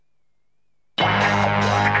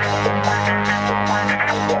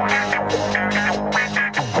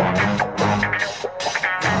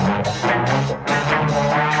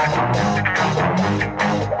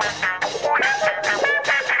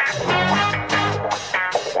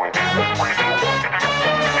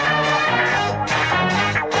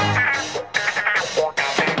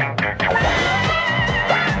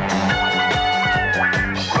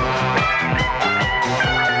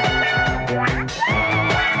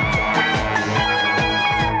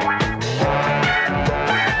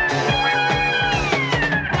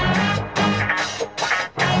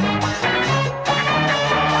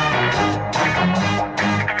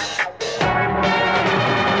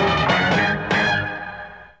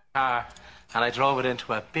car and I drove it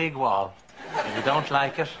into a big wall. If you don't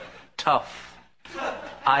like it, tough.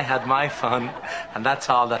 I had my fun, and that's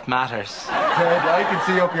all that matters. Ted, I can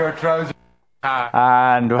see up your trousers.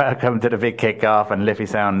 And welcome to the big kick-off on Liffey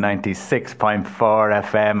Sound 96.4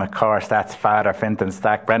 FM. Of course, that's Father Finton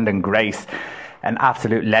Stack, Brendan Grace, an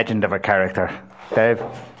absolute legend of a character. Dave?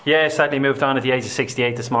 Yeah, sadly moved on at the age of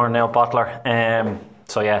 68 this morning now, bottler.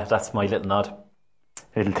 So yeah, that's my little nod.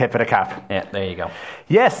 Little tip of the cap. Yeah, there you go.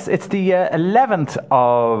 Yes, it's the 11th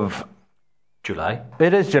of July.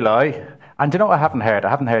 It is July. And do you know what I haven't heard? I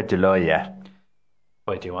haven't heard July yet.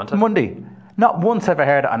 Wait, do you want it? Monday. Not once have I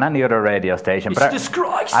heard it on any other radio station. Jesus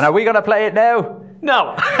Christ! And are we going to play it now?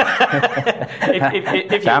 No.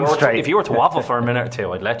 if you were to waffle for a minute or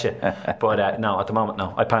two, I'd let you. But no, at the moment,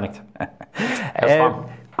 no. I panicked.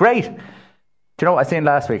 Great. Do you know what I seen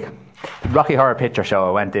last week? Rocky Horror Picture Show.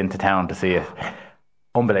 I went into town to see it.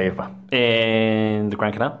 Unbelievable. In the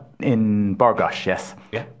Grand Canal? In Burgosh, yes.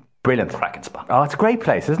 Yeah. Brilliant. Cracking spot. Oh, it's a great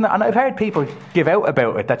place, isn't it? And I've heard people give out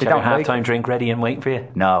about it that they don't like. Half-time drink ready and waiting for you?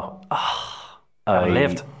 No. I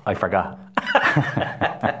lived. I forgot.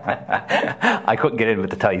 I couldn't get in with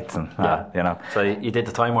the tights and you know. So you did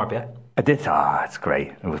the time warp, yeah? I did. Oh, it's great.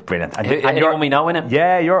 It was brilliant. And anyone we know in it?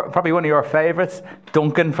 Yeah, you're probably one of your favourites,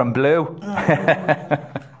 Duncan from Blue.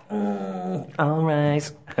 All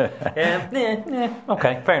right.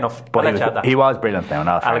 Okay, fair enough. But he was brilliant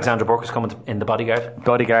now. Alexandra Burke was coming in The Bodyguard.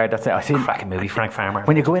 Bodyguard, that's it. I see. Cracking movie, Frank Farmer.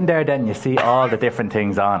 When you go in there, then you see all the different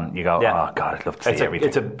things on. You go, oh God, I'd love to see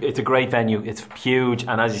everything. It's a great venue. It's huge,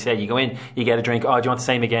 and as you said, you go in, you get a drink. Oh, do you want the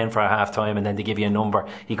same again for a half time? And then they give you a number.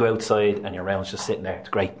 You go outside, and your round's just sitting there. It's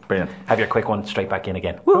great. Brilliant. Have your quick one straight back in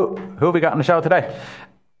again. Who have we got on the show today?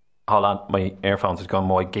 Hold on, my earphones has gone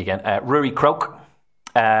my gig again. Ruaidhrí Croke.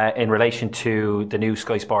 In relation to the new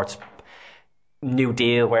Sky Sports new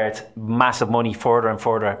deal where it's massive money, further and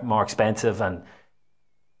further more expensive, and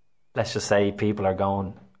let's just say people are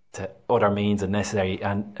going to other means and necessary,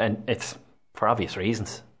 and it's for obvious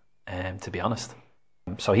reasons, to be honest.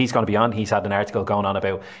 So he's going to be on. He's had an article going on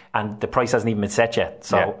about, and the price hasn't even been set yet,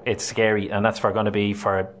 so it's scary, and that's going to be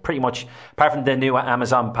for pretty much, apart from the new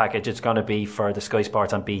Amazon package, it's going to be for the Sky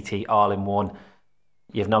Sports and BT all in one.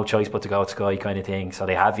 You have no choice but to go to Sky kind of thing, so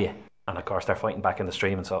they have you. And of course they're fighting back in the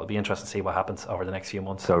streaming, so it'll be interesting to see what happens over the next few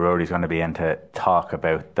months. So Rory's going to be in to talk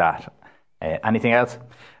about that. Anything else?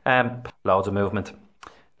 Loads of movement.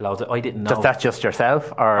 I didn't know. That's just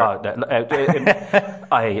yourself? Or?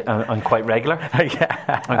 I'm quite regular.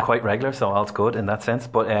 I'm quite regular, so all's good in that sense.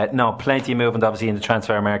 But no, plenty of movement obviously in the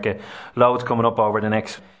transfer market. Loads coming up over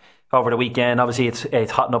the weekend. Obviously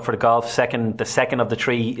it's hotting up for the golf. The second of the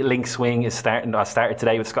three link swing is started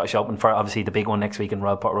today with Scottish Open for obviously the big one next week in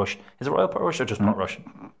Royal Portrush. Is it Royal Portrush or just Portrush?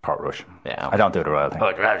 Portrush. Yeah, okay. I don't do the Royal thing.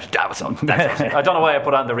 I don't know why I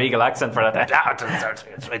put on the Regal accent for that.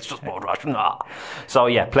 It's just Portrush. No. So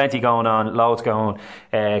yeah, plenty going on, loads going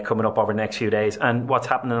coming up over the next few days, and what's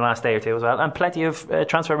happened in the last day or two as well, and plenty of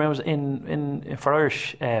transfer rumours in for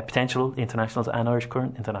Irish potential internationals and Irish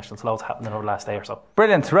current internationals. Loads happening over the last day or so.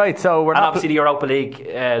 Brilliant, right? So we're obviously the Europa League,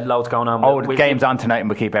 loads going on. The game's on tonight, and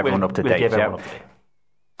we'll keep everyone up to date.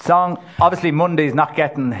 Song, obviously Monday's not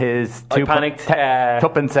getting his tuppence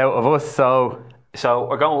out of us, so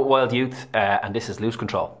we're going with Wild Youth, and this is Lose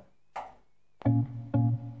Control.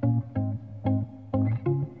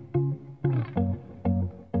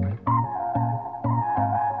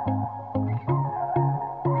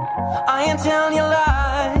 I ain't telling you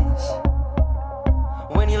lies.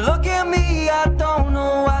 When you look at me, I don't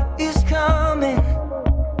know what is coming.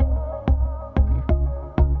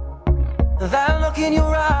 That look in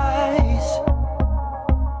your eyes,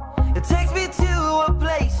 it takes me to a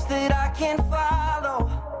place that I can't follow.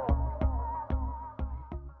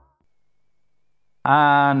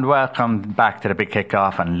 And welcome back to the big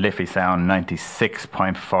kick-off on Liffey Sound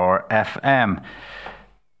 96.4 FM.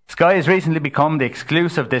 Sky has recently become the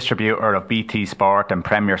exclusive distributor of BT Sport and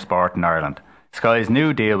Premier Sport in Ireland. Sky's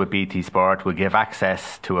new deal with BT Sport will give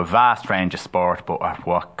access to a vast range of sport, but at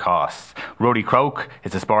what cost? Ruaidhrí Croke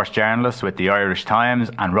is a sports journalist with the Irish Times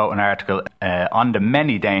and wrote an article on the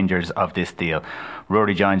many dangers of this deal.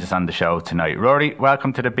 Rory joins us on the show tonight. Rory,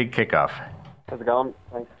 welcome to the big kick-off. How's it going?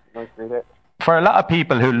 Thanks. Nice to be here. For a lot of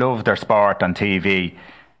people who love their sport on TV,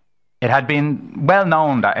 it had been well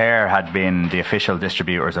known that Air had been the official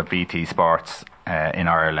distributors of BT Sports in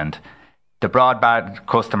Ireland. The broadband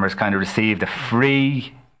customers kind of received a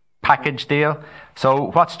free package deal. So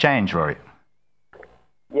what's changed, Rory?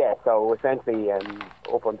 Yeah, so essentially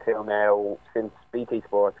up until now, since BT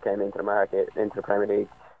Sports came into the market, into the Premier League,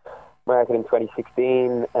 market in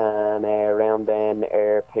 2016, and around then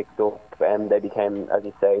Air picked up, and they became, as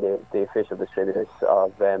you say, the official distributors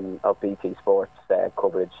of BT Sports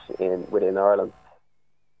coverage within Ireland.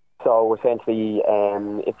 So essentially,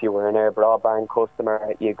 if you were an Air broadband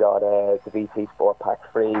customer, you got the BT Sport pack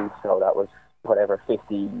free. So that was whatever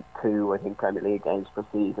 52, I think, Premier League games per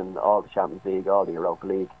season, all the Champions League, all the Europa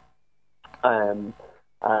League, and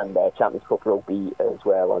Champions Cup rugby as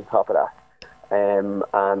well on top of that.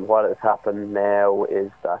 And what has happened now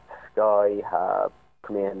is that Sky have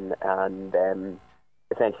come in and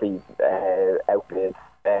essentially outbid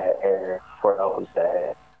Air for those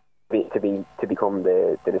to become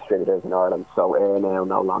the distributors in Ireland. So Air now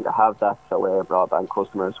no longer have that. So Air broadband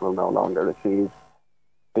customers will no longer receive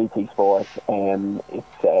BT Sport.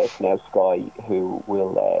 It's now Sky who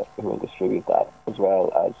will distribute that, as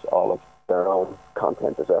well as all of their own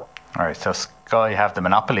content as well. All right, so Sky have the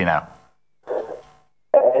monopoly now.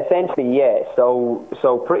 Essentially, yeah.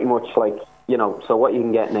 So pretty much like, so what you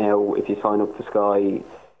can get now if you sign up to Sky,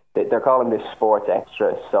 they're calling this Sports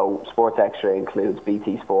Extra. So Sports Extra includes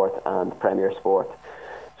BT Sport and Premier Sport.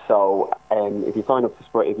 So if you sign up to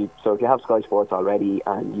Sport, if you have Sky Sports already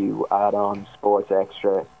and you add on Sports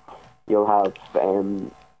Extra, you'll have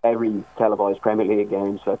every televised Premier League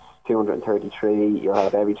game. So that's 233. You'll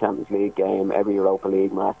have every Champions League game, every Europa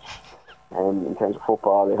League match. In terms of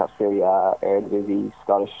football, they have Serie A, Eredivisie,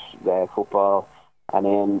 Scottish football, and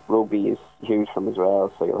then rugby is huge from as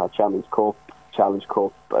well. So you'll have Champions Cup, Challenge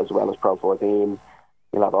Cup, as well as Pro 14.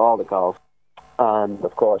 You'll have all the golf, and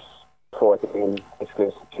of course 14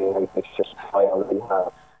 exclusive to fixtures I already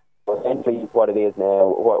have. But essentially, what it is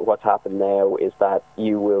now, what's happened now, is that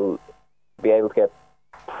you will be able to get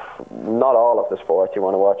not all of the sport you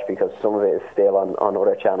want to watch, because some of it is still on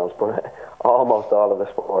other channels, but almost all of the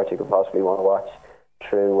sport you could possibly want to watch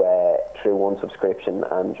through one subscription.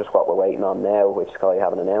 And just what we're waiting on now, which Sky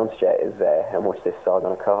haven't announced yet, is how much this is all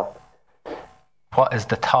going to cost. What is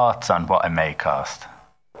the thoughts on what it may cost?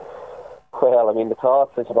 Well, I mean, the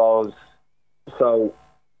thoughts, I suppose. So,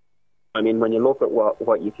 I mean, when you look at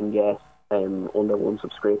what you can get under one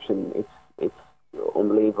subscription, it's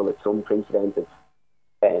unbelievable. It's unprecedented.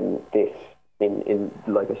 And this, in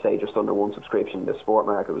like I say, just under one subscription. The sport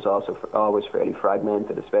market was also always fairly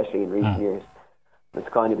fragmented, especially in recent years. It's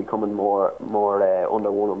kind of becoming more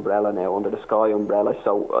under one umbrella now, under the Sky umbrella.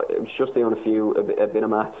 So I was just doing a bit of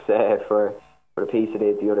maths for a piece I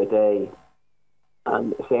did the other day,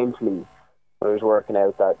 and essentially I was working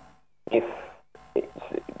out that if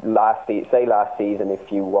last season,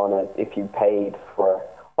 if you paid for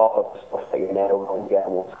all of the stuff that you're now going to get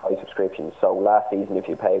on one Sky subscription. So last season, if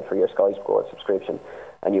you paid for your Sky Sports subscription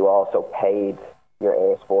and you also paid your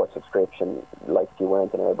Air Sports subscription, like if you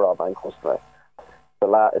weren't an Air broadband customer,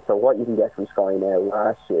 so what you can get from Sky now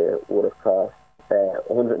last year would have cost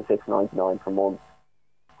 €106.99 per month,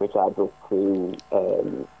 which adds up to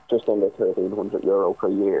just under €1,300 per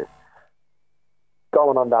year.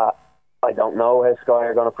 Going on that, I don't know how Sky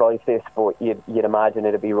are going to price this, but you'd imagine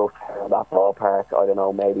it'd be roughly around that ballpark. I don't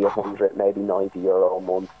know, maybe €100, maybe €90 a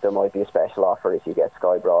month. There might be a special offer if you get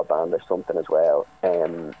Sky Broadband or something as well.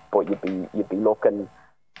 But you'd be looking.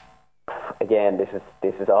 Again, this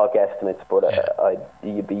is all guesstimates, but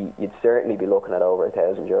you'd certainly be looking at over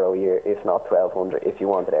 €1,000 a year, if not 1,200, if you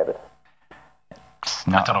wanted everything.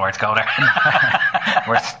 I don't know where to go there.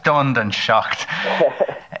 We're stunned and shocked.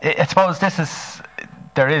 I suppose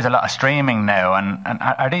there is a lot of streaming now, and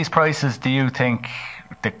are these prices, do you think,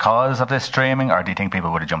 the cause of this streaming, or do you think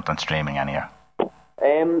people would have jumped on streaming anyhow?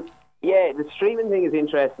 Yeah, the streaming thing is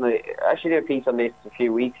interesting. I actually did a piece on this a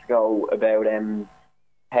few weeks ago about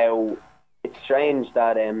how it's strange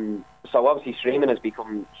that so obviously streaming has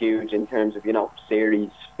become huge in terms of, series,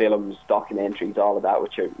 films, documentaries, all of that,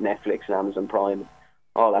 which are Netflix and Amazon Prime,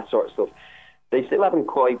 all that sort of stuff. They still haven't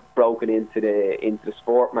quite broken into the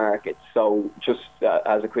sport market. So just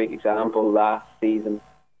as a quick example, last season.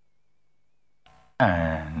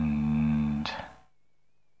 And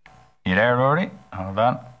you there, Rory? Hold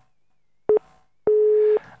on.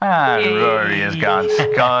 And Rory is gone.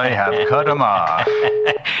 Sky have cut him off.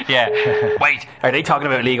 Yeah. Wait, are they talking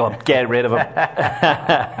about legal? Get rid of him.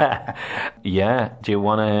 Yeah. Do you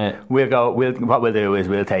want to? What we'll do is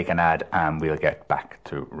we'll take an ad and we'll get back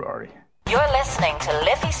to Rory. You're listening to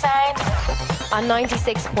Liffey Sound on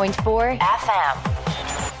 96.4 FM.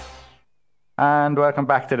 And welcome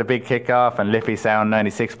back to the big kickoff and Liffey Sound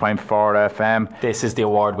 96.4 FM. This is the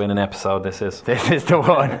award-winning episode. This is the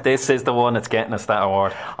one. This is the one that's getting us that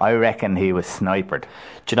award. I reckon he was snipered.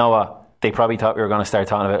 Do you know what? They probably thought we were going to start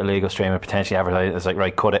talking about illegal streaming, potentially advertising. It's like,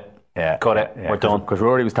 right, cut it. Yeah, cut it. Yeah, we're done. Because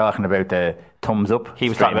Rory was talking about the thumbs up. He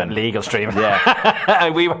was talking about legal streaming. Yeah.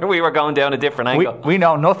 And we were going down a different angle. We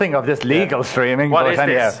know nothing of this legal streaming. What is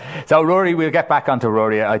this? So Rory, we'll get back onto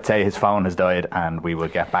Rory. I'd say his phone has died and we will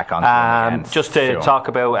get back onto him again. Just to talk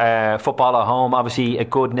about football at home, obviously a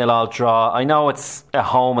good 0-0 draw. I know it's at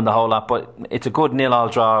home and the whole lot, but it's a good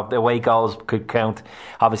 0-0 draw. The away goals could count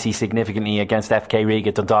obviously significantly against FK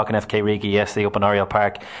Riga, Dundalk and FK Riga yesterday up in Oriel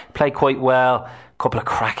Park. Played quite well. Couple of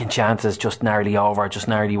cracking chances, just narrowly over, just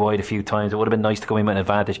narrowly wide a few times. It would have been nice to go in with an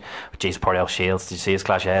advantage. But jeez, poor El Shields, did you see his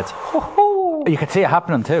clash of heads? You could see it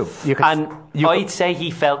happening too. I'd say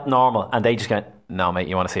he felt normal, and they just went, no mate,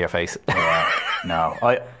 you want to see your face. No,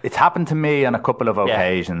 it's happened to me on a couple of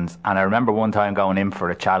occasions, and I remember one time going in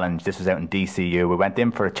for a challenge. This was out in DCU. We went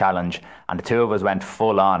in for a challenge and the two of us went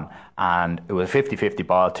full on, and it was a 50-50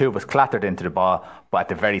 ball. Two of us clattered into the ball, but at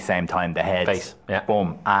the very same time the heads,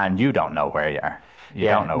 boom, and you don't know where you are. You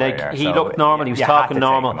don't know where you are. He looked normal. He was talking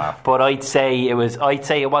normal, but I'd say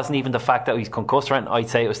it wasn't even the fact that he's concussed or anything. I'd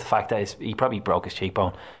say it was the fact that he probably broke his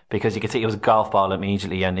cheekbone, because you could see it was a golf ball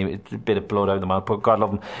immediately and a bit of blood out of the mouth. But God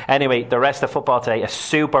love him. Anyway, the rest of football today, a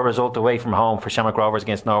super result away from home for Shamrock Rovers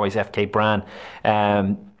against Norway's FK Brann.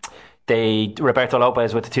 Roberto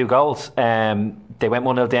Lopez with the 2 goals. They went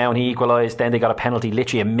 1-0 down, he equalised, then they got a penalty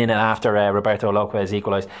literally a minute after Roberto Lopez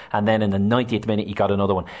equalised, and then in the 90th minute he got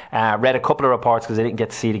another one. Read a couple of reports, because I didn't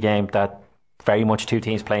get to see the game, that very much two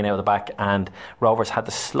teams playing out of the back, and Rovers had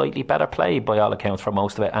the slightly better play by all accounts for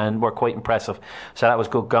most of it, and were quite impressive, so that was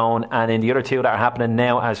good going. And in the other two that are happening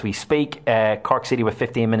now as we speak, Cork City with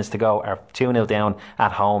 15 minutes to go are 2-0 down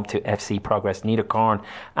at home to FC Progress Niederkorn,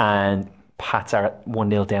 and Pats are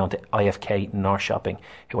 1-0 down to IFK Norrköping,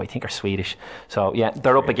 who I think are Swedish. So yeah,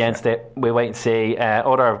 they're up against it. We'll wait and see.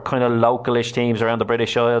 Other kind of localish teams around the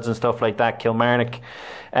British Isles and stuff like that. Kilmarnock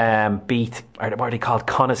beat, what are they called?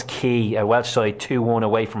 Connah's Quay, a Welsh side, 2-1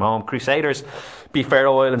 away from home. Crusaders beat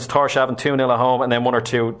Faroe Islands, Tórshavn 2-0 at home, and then one or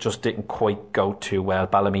two just didn't quite go too well.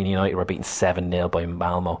 Ballymena United were beaten 7-0 by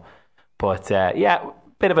Malmo. But yeah,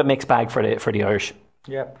 bit of a mixed bag for the Irish.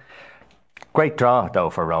 Yeah. Great draw though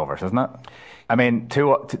for Rovers, isn't it? I mean,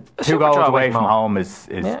 two goals away from home is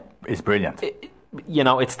brilliant. You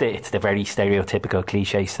know, it's the very stereotypical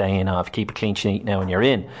cliche saying of keep a clean sheet now and you're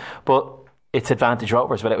in. But it's advantage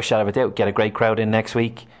Rovers without a shadow of a doubt. Get a great crowd in next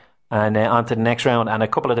week and on to the next round. And a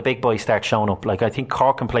couple of the big boys start showing up. Like I think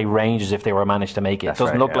Cork can play Rangers if they were managed to make it. It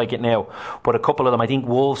doesn't look like it now. But a couple of them, I think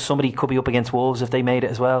Wolves, somebody could be up against Wolves if they made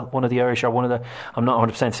it as well. One of the Irish or one of the, I'm not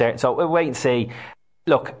 100% certain. So we'll wait and see.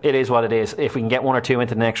 Look, it is what it is. If we can get one or two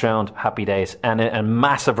into the next round, happy days. And a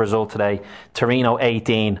massive result today. Torino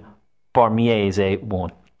 18, Bormiese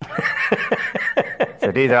 1.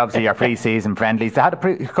 So these are obviously your pre-season friendlies. They had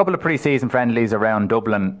a couple of pre-season friendlies around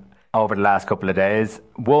Dublin over the last couple of days.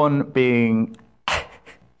 One being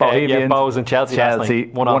Bohemians, Bows and Chelsea last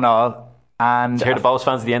night. 1-1. And did you hear the Bows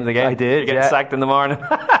fans at the end of the game? I did. You're getting sacked in the morning.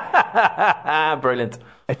 Brilliant.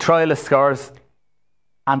 A trialist scores.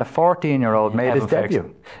 And a 14-year-old made his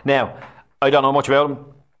debut. Now, I don't know much about him,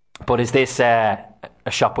 but is this a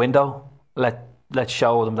shop window? Let's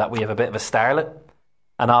show them that we have a bit of a starlet,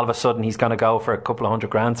 and all of a sudden he's going to go for a couple of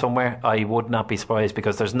 $100,000 somewhere. I would not be surprised,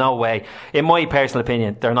 because there's no way, in my personal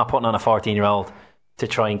opinion, they're not putting on a 14-year-old to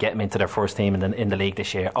try and get him into their first team in the league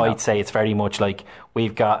this year. No. I'd say it's very much like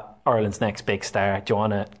we've got Ireland's next big star. Do you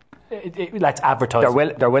want to? Let's advertise.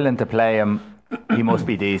 They're willing to play him. He must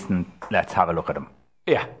be decent. Let's have a look at him.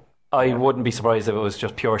 Yeah, I wouldn't be surprised if it was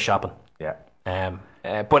just pure shopping. Yeah.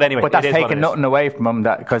 But anyway, but that's taking nothing away from him.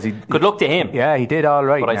 That because he good luck to him. Yeah, he did all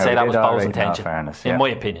right. But I'd say that was Bowles' intention. Fairness, in my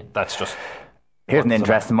opinion, that's just. Here's an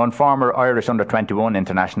interesting one. Former Irish under-21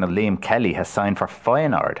 international Liam Kelly has signed for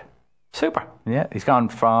Feyenoord. Super. Yeah, he's gone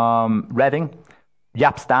from Reading.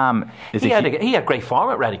 Jaap Stam is he had great form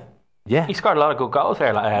at Reading. Yeah, he scored a lot of good goals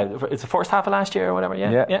there. It's the first half of last year or whatever.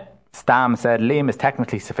 Yeah. Stam said, Liam is a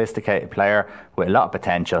technically sophisticated player with a lot of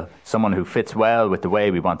potential, someone who fits well with the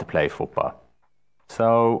way we want to play football.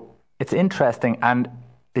 So it's interesting, and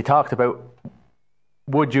they talked about,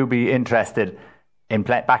 would you be interested in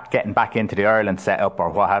getting back into the Ireland setup or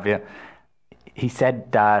what have you? He said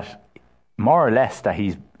that more or less that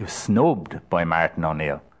he was snubbed by Martin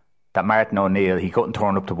O'Neill. That Martin O'Neill, he couldn't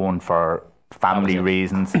turn up to one for family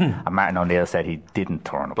reasons, and Martin O'Neill said he didn't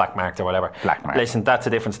turn up. Black marked or whatever. Black marked. Listen, that's a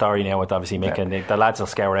different story now with obviously Mick, and the lads will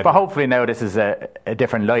scour everything. But hopefully now this is a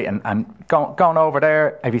different light, and going over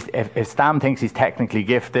there, if Stam thinks he's technically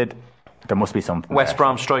gifted, there must be something. West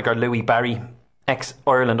Brom striker Louis Barry,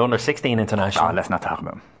 ex-Ireland under-16 international. Oh, let's not talk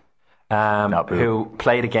about him. who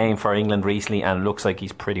played a game for England recently and looks like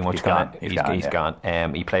he's pretty much gone. He's gone.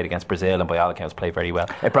 He played against Brazil and by all accounts played very well.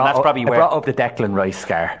 It brought up the Declan Rice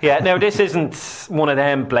scare. Yeah, now this isn't one of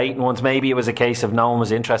them blatant ones. Maybe it was a case of no one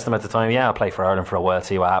was interested in him at the time. Yeah, I'll play for Ireland for a while,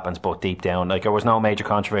 see what happens, but deep down, like, there was no major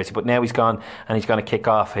controversy. But now he's gone and he's going to kick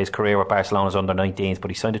off his career with Barcelona's under-19s,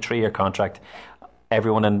 but he signed a 3-year contract.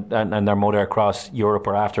 Everyone and their mother across Europe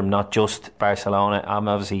are after him, not just Barcelona.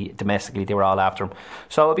 Obviously, domestically, they were all after him.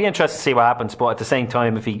 So it'll be interesting to see what happens. But at the same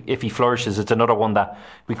time, if he flourishes, it's another one that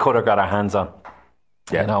we could have got our hands on.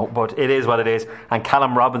 Yeah. You know, but it is what it is. And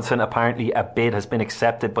Callum Robinson, apparently, a bid has been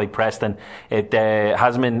accepted by Preston. It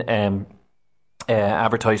hasn't been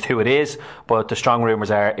advertised who it is, but the strong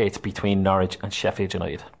rumours are it's between Norwich and Sheffield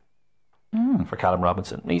United. For Callum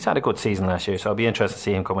Robinson. He's had a good season last year, so I'll be interested to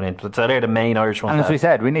see him coming in. So they're the main Irish ones. And as we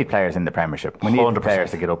said, we need players in the Premiership. We need 100%.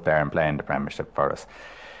 Players to get up there and play in the Premiership for us.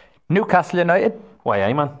 Newcastle United.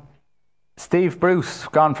 Why, man? Steve Bruce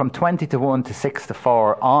gone from 20-1 to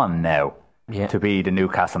 6-4 on now to be the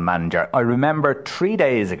Newcastle manager. I remember 3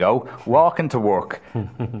 days ago walking to work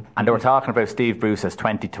and they were talking about Steve Bruce as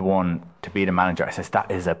 20-1 to be the manager. I says, that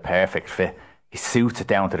is a perfect fit. He suits it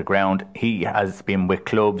down to the ground. He has been with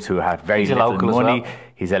clubs who have very little money. Well.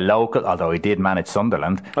 He's a local, although he did manage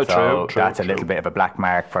Sunderland. True, that's a little bit of a black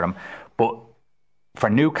mark for him. But for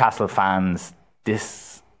Newcastle fans,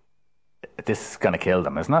 this is going to kill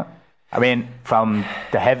them, isn't it? I mean, from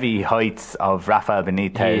the heavy heights of Rafael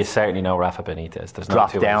Benitez. You certainly know Rafa Benitez. There's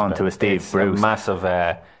dropped down to a Steve Bruce. A massive.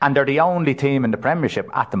 And they're the only team in the Premiership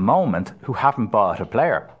at the moment who haven't bought a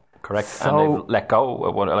player. Correct. So, and they've let go.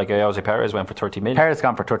 Like Jose Perez went for 30 million. Perez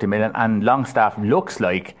gone for 30 million, and Longstaff looks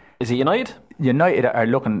like. Is it United? United are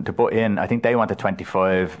looking to put in, I think they wanted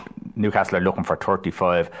 25, Newcastle are looking for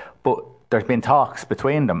 35, but there's been talks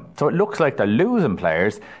between them. So it looks like they're losing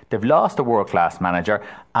players, they've lost a world-class manager,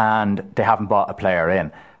 and they haven't bought a player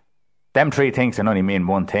in. Them three things can only mean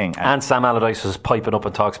one thing. And Sam Allardyce was piping up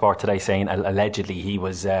on TalkSport today saying allegedly he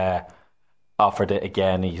was offered it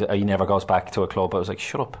again. He never goes back to a club. I was like,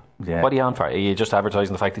 shut up. Yeah. What are you on for? Are you just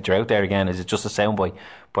advertising the fact that you're out there again? Is it just a soundbite?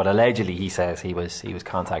 But allegedly he says he was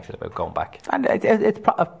contacted about going back. And it's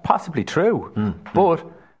possibly true. But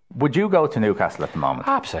would you go to Newcastle at the moment?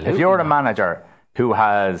 Absolutely. If you're a manager who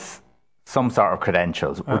has some sort of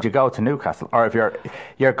credentials, would you go to Newcastle? Or if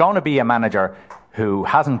you're going to be a manager who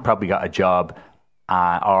hasn't probably got a job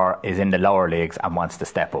or is in the lower leagues and wants to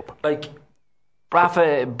step up? Like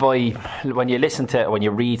Rafa, when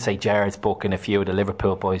you read, say, Gerrard's book and a few of the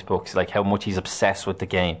Liverpool boys' books, like how much he's obsessed with the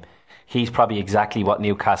game, he's probably exactly what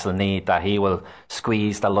Newcastle need, that he will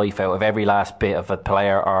squeeze the life out of every last bit of a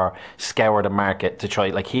player or scour the market to try,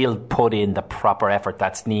 like he'll put in the proper effort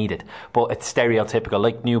that's needed. But it's stereotypical,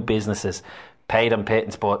 like new businesses, pay them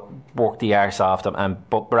pittance but work the arse off them,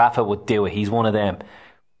 but Rafa would do it. He's one of them.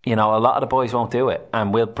 You know, a lot of the boys won't do it.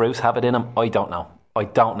 And will Bruce have it in him? I don't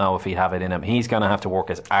know if he'd have it in him. He's going to have to work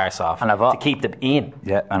his arse off to keep them in.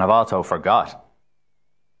 Yeah, and I've also forgot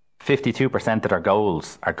 52% of their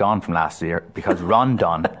goals are gone from last year because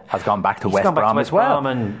Rondon has gone back to West Brom as well.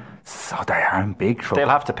 So they are in big trouble. They'll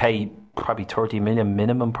have to pay probably 30 million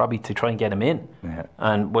minimum probably to try and get him in. Yeah.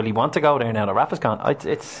 And will he want to go there now that Rafa's gone?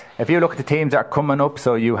 If you look at the teams that are coming up,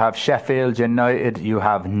 so you have Sheffield United, you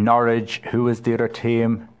have Norwich, who is the other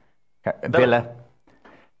team? Villa.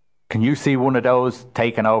 Can you see one of those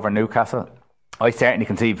taking over Newcastle? I certainly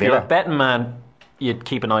can see Villa. You're a betting man, you'd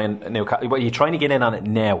keep an eye on Newcastle. Well, you're trying to get in on it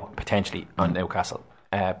now, potentially, on Newcastle.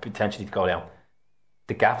 Potentially to go down.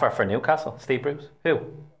 The gaffer for Newcastle, Steve Bruce. Who?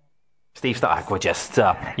 Steve Stark. Would you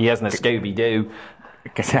stop? He hasn't a Scooby-Doo.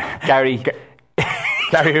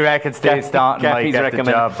 Gary reckons Steve Staunton might get the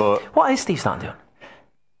job, but what is Steve Staunton doing?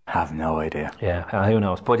 I have no idea. Yeah, who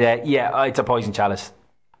knows? But it's a poison chalice.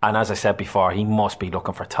 And as I said before, he must be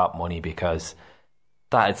looking for top money because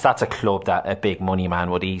that's a club that a big money man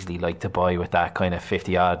would easily like to buy with that kind of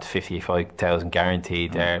 55,000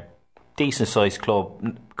 guaranteed. They're decent sized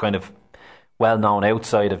club, kind of well known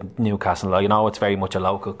outside of Newcastle. You know, it's very much a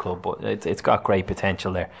local club, but it's got great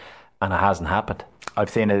potential there, and it hasn't happened. I've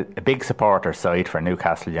seen a big supporter side for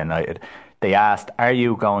Newcastle United. They asked,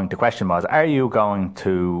 the question was, are you going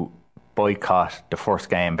to boycott the first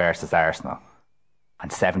game versus Arsenal? And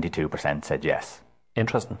 72% said yes.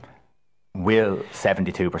 Interesting. Will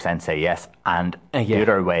 72% say yes? And the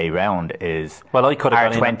other way round is, well, I could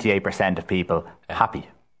have 28% of people happy?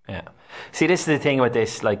 Yeah. See, this is the thing with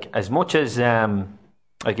this. Like, as much as,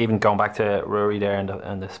 like, even going back to Rory there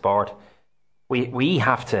and the sport, we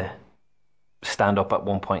have to stand up at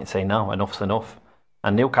one point and say, no, enough's enough.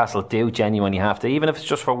 And Newcastle do genuinely have to, even if it's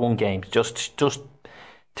just for one game, just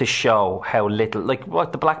to show how little, like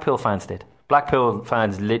what the Blackpool fans did. Blackpool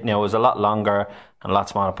fans, it was a lot longer and a lot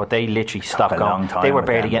smaller, but they literally stopped going. They were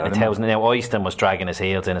barely getting 1,000. Now, Oyston was dragging his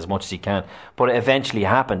heels in as much as he can, but it eventually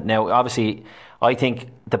happened. Now, obviously, I think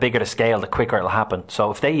the bigger the scale, the quicker it'll happen.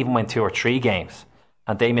 So if they even went 2 or 3 games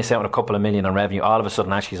and they miss out on a couple of million on revenue, all of a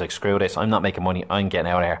sudden Ashley's like, screw this, I'm not making money, I'm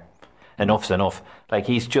getting out of here. Enough's enough. Like,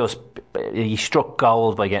 he struck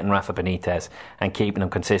gold by getting Rafa Benitez and keeping him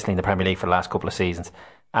consistently in the Premier League for the last couple of seasons.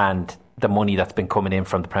 And the money that's been coming in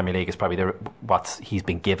from the Premier League is probably what he's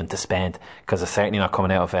been given to spend, because it's certainly not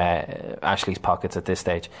coming out of Ashley's pockets at this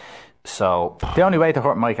stage. So the only way to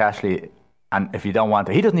hurt Mike Ashley, and if you don't want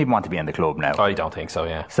to, he doesn't even want to be in the club now. I don't think so,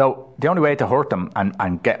 yeah. So the only way to hurt him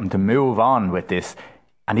and get him to move on with this,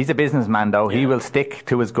 and he's a businessman though, he will stick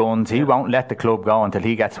to his guns. He won't let the club go until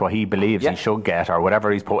he gets what he believes he should get, or whatever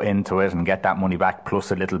he's put into it, and get that money back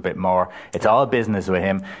plus a little bit more. It's all business with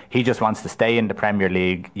him. He just wants to stay in the Premier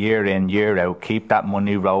League year in, year out, keep that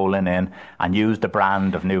money rolling in, and use the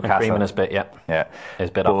brand of Newcastle. And creaming his bit, his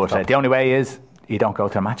bit but the only way is you don't go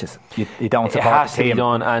to the matches. You don't support the team. It has to be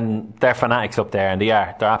done, and they're fanatics up there, and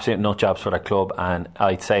they're absolute nut jobs for their club, and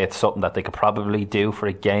I'd say it's something that they could probably do for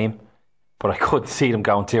a game. But I could see them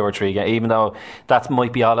going 2 or 3 games, even though that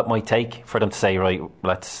might be all it might take for them to say, right,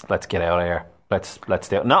 let's get out of here. Let's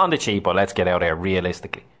do it. Not on the cheap, but let's get out of here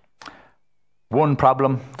realistically. One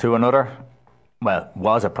problem to another. Well,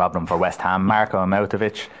 was a problem for West Ham. Marko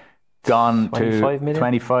Arnautovic gone 25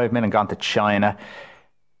 million, gone to China.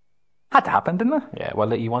 Had to happen, didn't it? Yeah, well,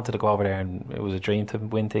 he wanted to go over there, and it was a dream to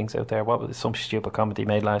win things out there. What was some stupid comment he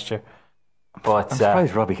made last year? But I'm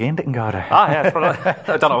surprised Robbie Keane didn't go there. I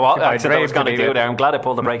don't know what I said I was going to do there. I'm glad I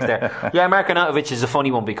pulled the brakes there. Yeah, Marko Arnautovic is a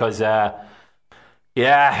funny one because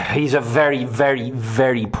he's a very, very,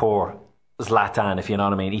 very poor Zlatan, if you know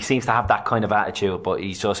what I mean. He seems to have that kind of attitude, but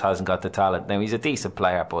he just hasn't got the talent. Now, he's a decent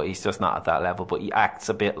player, but he's just not at that level. But he acts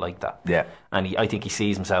a bit like that. Yeah. And I think he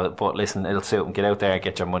sees himself. But listen, it'll suit him. Get out there,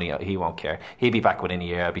 get your money out. He won't care. He'll be back within a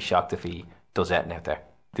year. I'd be shocked if he does anything out there.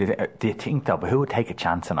 Do you think, though, but who would take a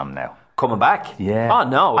chance on him now? Coming back? Yeah. Oh,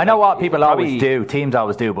 no. I know what people always do, teams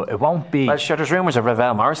always do, but it won't be. Well, sure, there's rumours of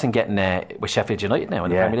Ravel Morrison getting with Sheffield United now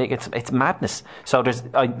in the Premier League. It's madness. So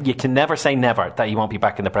you can never say never that he won't be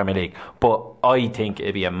back in the Premier League, but I think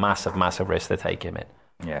it'd be a massive, massive risk to take him in.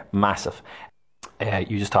 Yeah. Massive.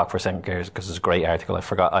 You just talk for a second, because it's a great article. I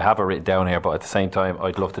forgot. I have it written down here, but at the same time,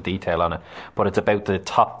 I'd love the detail on it. But it's about the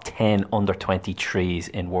top 10 under-23s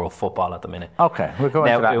in world football at the minute. Okay, we'll go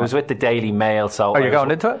into that. It was with the Daily Mail. So are you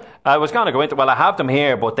going into it? I was going to go into it. Well, I have them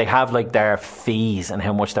here, but they have like their fees and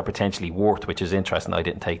how much they're potentially worth, which is interesting. I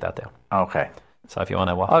didn't take that down. Okay. So if you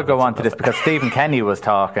want to watch, I'll go on to this because Stephen Kenny was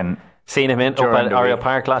talking. Seen him up at Oriel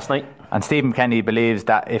Park last night. And Stephen Kenny believes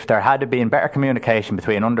that if there had been better communication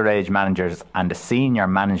between underage managers and the senior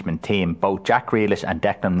management team, both Jack Grealish and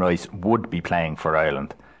Declan Rice would be playing for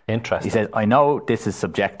Ireland. Interesting. He says, I know this is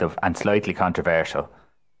subjective and slightly controversial.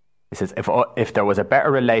 He says, if there was a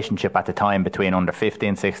better relationship at the time between under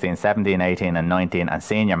 15, 16, 17, 18 and 19 and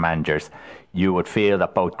senior managers, you would feel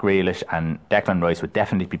that both Grealish and Declan Rice would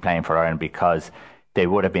definitely be playing for Ireland because they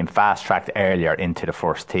would have been fast-tracked earlier into the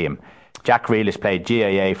first team. Jack Grealish played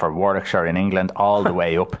GAA for Warwickshire in England all the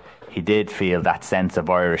way up. He did feel that sense of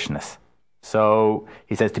Irishness. So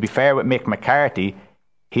he says, to be fair with Mick McCarthy,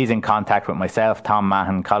 he's in contact with myself, Tom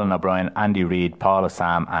Mahon, Colin O'Brien, Andy Reid, Paul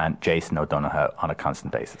Assam and Jason O'Donoghue on a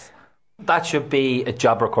constant basis. That should be a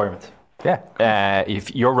job requirement. Yeah.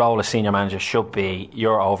 If your role as senior manager should be,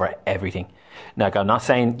 you're over everything. Now, I'm not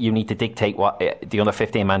saying you need to dictate what the under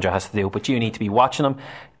 15 manager has to do, but you need to be watching them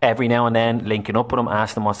every now and then, linking up with them,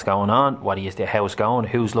 asking them what's going on, what is how it's going,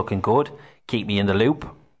 who's looking good, keep me in the loop,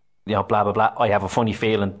 blah blah blah. I have a funny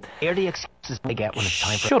feeling. Here are the excuses they get when it's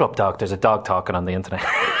time for. Shut up, dog. There's a dog talking on the internet.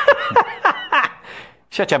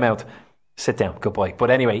 Shut your mouth. Sit down. Good boy.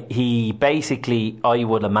 But anyway, he basically, I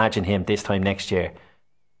would imagine him this time next year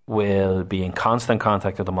will be in constant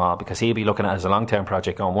contact with them all, because he'll be looking at it as a long-term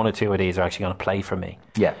project, going, one or two of these are actually going to play for me.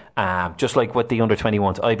 Yeah. Just like with the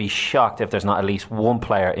under-21s, I'd be shocked if there's not at least one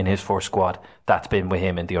player in his first squad that's been with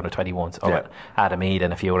him in the under-21s, or Adam Eade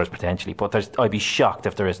and a few others potentially, but I'd be shocked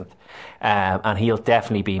if there isn't. And he'll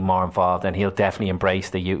definitely be more involved, and he'll definitely embrace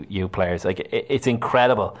the U players. Like, it's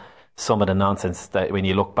incredible, some of the nonsense that when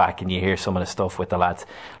you look back and you hear some of the stuff with the lads.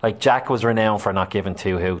 Like, Jack was renowned for not giving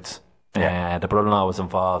two hoots. The brother-in-law was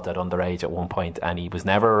involved at underage at one point, and he was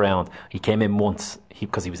never around. He came in once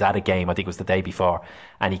because he was at a game, I think it was the day before,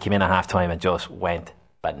 and he came in at half time and just went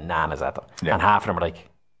bananas at them. And half of them were like,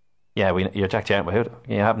 you're Jack Jarrett,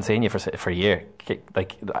 I haven't seen you for a year.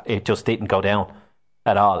 Like, it just didn't go down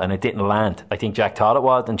at all, and it didn't land. I think Jack thought it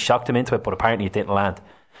was and shocked him into it, but apparently it didn't land.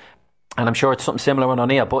 And I'm sure it's something similar with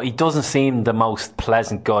O'Neill, but he doesn't seem the most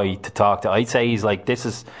pleasant guy to talk to. I'd say he's like,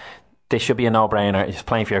 this should be a no-brainer. He's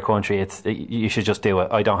playing for your country. You should just do it.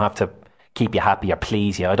 I don't have to keep you happy or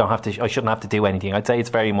please you. I shouldn't have to do anything. I'd say it's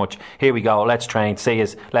very much, here we go, let's train, see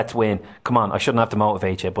us, let's win. Come on, I shouldn't have to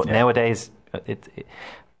motivate you. But nowadays,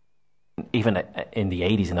 even in the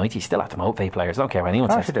 80s and 90s, you still have to motivate players. I don't care what anyone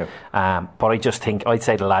says. But I just think, I'd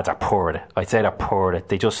say the lads are poor at it. I'd say they're poor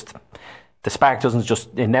at it. The spark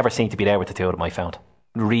it never seemed to be there with the two of them, I found.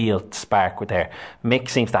 Real spark with there. Mick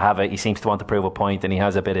seems to have it. He seems to want to prove a point, and he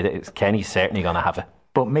has a bit of it. Kenny's certainly going to have it.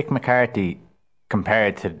 But Mick McCarthy,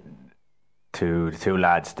 compared to the two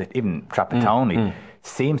lads, that even Trapattoni,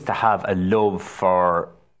 seems to have a love for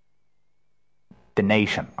the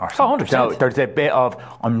nation or something. 100%. So there's a bit of,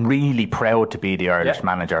 I'm really proud to be the Irish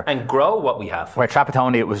manager. And grow what we have. Where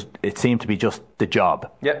Trapattoni, it seemed to be just the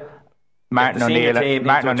job. Yeah. Martin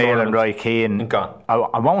O'Neill and Roy Keane,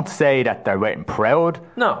 I won't say that they weren't proud.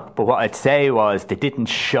 No. But what I'd say was they didn't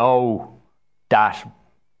show that.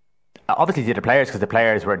 Obviously to the players, because the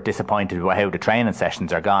players were disappointed with how the training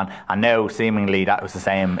sessions are gone, and now seemingly that was the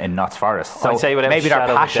same in Notts Forest. So I'd say maybe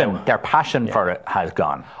their passion for it has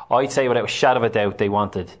gone. I'd say without a shadow of a doubt they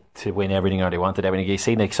wanted to win everything, or they wanted everything. You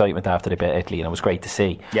see the excitement after they beat Italy, and it was great to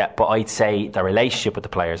see. Yeah. But I'd say the relationship with the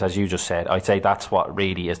players, as you just said, I'd say that's what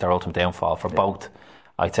really is their ultimate downfall for both.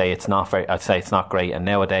 I'd say it's not great, and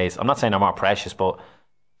nowadays I'm not saying they're more precious, but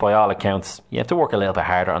by all accounts, you have to work a little bit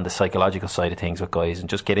harder on the psychological side of things with guys, and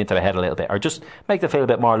just get into their head a little bit, or just make them feel a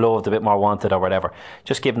bit more loved, a bit more wanted, or whatever.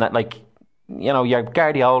 Just give them that, like, your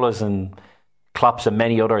Guardiolas and Klopps and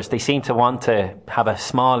many others, they seem to want to have a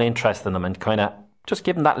small interest in them, and kind of just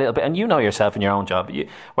give them that little bit. And you know yourself in your own job,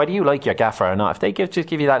 whether you like your gaffer or not, if they just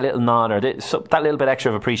give you that little nod or that little bit extra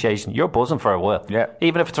of appreciation, you're buzzing for a while. Yeah.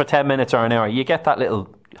 Even if it's for 10 minutes or an hour, you get that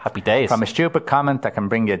little happy days. From a stupid comment that can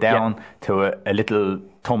bring you down to a little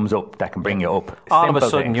thumbs up that can bring you up. All of a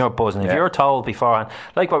sudden you're buzzing. If you're told beforehand,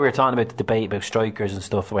 like what we were talking about, the debate about strikers and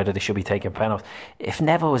stuff, whether they should be taking penalties, if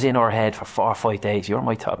Neville was in our head for 4 or 5 days,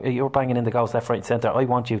 you're banging in the goals left, right and centre, I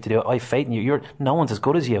want you to do it, I have faith in you, no one's as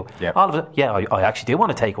good as you. All of it, I actually do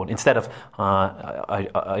want to take one, instead of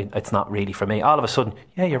it's not really for me. All of a sudden,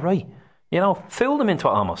 you're right, fool them into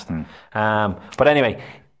it almost. But anyway,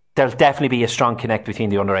 there'll definitely be a strong connect between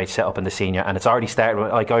the underage setup and the senior, and it's already started.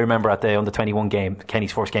 Like, I remember at the under-21 game,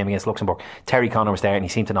 Kenny's first game against Luxembourg, Terry Connor was there and he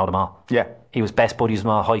seemed to know them all. Yeah, he was best buddies with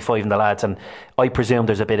them all, high-fiving the lads, and I presume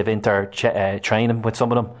there's a bit of training with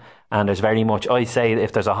some of them, and there's very much, I say,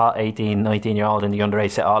 if there's a hot 18, 19-year-old in the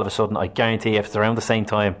underage set, all of a sudden, I guarantee if it's around the same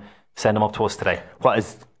time, send them up to us today. What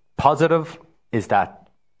is positive is that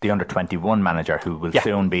the under-21 manager, who will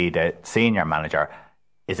soon be the senior manager,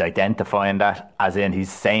 is identifying that, as in he's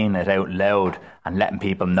saying it out loud and letting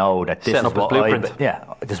people know that this is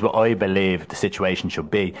what I believe the situation should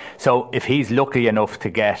be. So if he's lucky enough to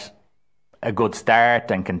get a good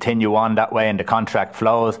start and continue on that way and the contract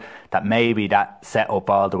flows, that maybe that set up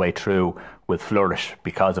all the way through will flourish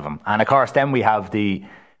because of him. And of course then we have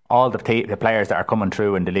all the players that are coming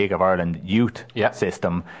through in the League of Ireland youth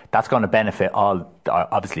system. That's going to benefit all,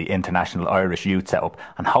 obviously, international Irish youth setup,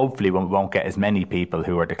 and hopefully we won't get as many people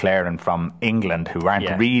who are declaring from England who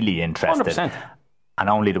aren't really interested. 100%. And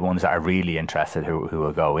only the ones that are really interested who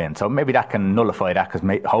will go in. So maybe that can nullify that,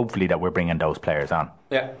 because hopefully that we're bringing those players on.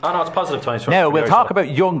 Yeah, it's positive times. Now we'll talk about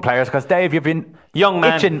young players, because Dave, you've been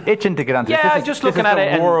itching to get onto this. Yeah, just looking at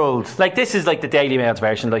it. World. Like, this is like the Daily Mail's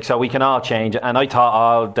version. Like, so we can all change. And I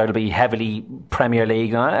thought, there'll be heavily Premier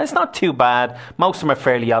League. And it's not too bad. Most of them are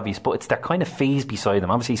fairly obvious, but it's their kind of fees beside them.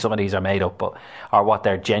 Obviously, some of these are made up, or what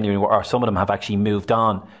they're genuine, or some of them have actually moved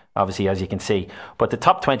on. Obviously, as you can see. But the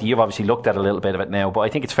top 20, you've obviously looked at a little bit of it now, but I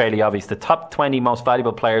think it's fairly obvious. The top 20 most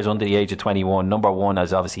valuable players under the age of 21, number one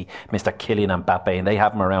is obviously Mr. Kylian Mbappe, and they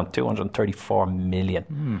have him around 234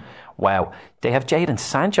 million. Wow. They have Jadon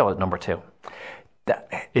Sancho at number 2.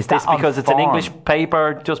 Is this because it's an English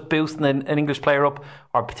paper just boosting an English player up,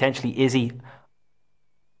 or potentially is he?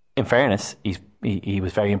 In fairness, he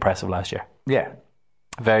was very impressive last year. Yeah.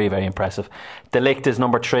 Very, very impressive. De Ligt is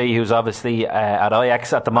number 3, who's obviously at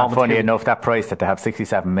Ajax at the moment. Funny enough, that price that they have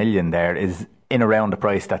 67 million there is in around the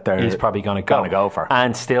price that he's probably going to go for.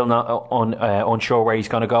 And still not unsure where he's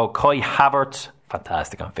going to go. Kai Havertz,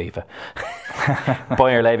 fantastic on FIFA.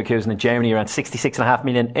 Bayer Leverkusen in Germany, around 66.5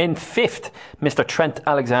 million. In 5th, Mr. Trent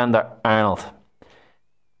Alexander-Arnold.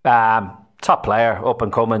 Top player, up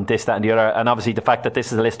and coming, this, that and the other. And obviously the fact that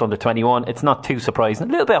this is a list under 21, it's not too surprising.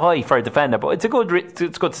 A little bit high for a defender, but it's good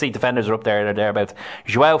to see defenders are up there or thereabouts.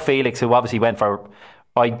 Joao Felix, who obviously went for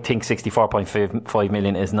I think 64.5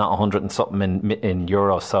 million is not 100 and something in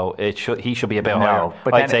euros, so he should be a bit higher.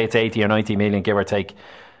 But I'd say it's 80 or 90 million, give or take.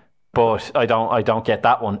 But I don't get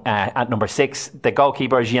that one. At number 6, the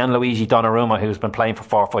goalkeeper is Gianluigi Donnarumma, who's been playing for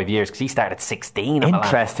 4 or 5 years because he started at 16.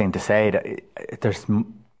 Interesting to say that there's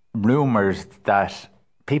rumours that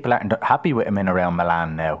people aren't happy with him in around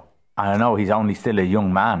Milan now. And I know he's only still a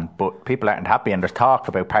young man, but people aren't happy, and there's talk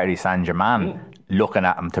about Paris Saint-Germain looking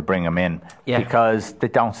at him to bring him in because they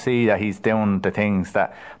don't see that he's doing the things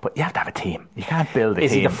that. But you have to have a team. You can't build a team.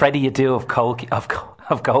 Is he the Freddie Adu of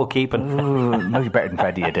goalkeeping? Ooh, maybe better than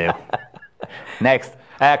Freddie Adu. Next.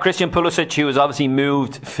 Christian Pulisic, who has obviously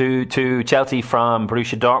moved to Chelsea from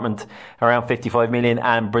Borussia Dortmund, around 55 million,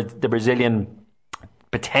 and the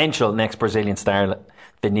potential next Brazilian star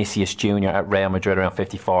Vinicius Jr. at Real Madrid around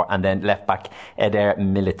 54, and then left back Eder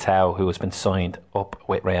Militao, who has been signed up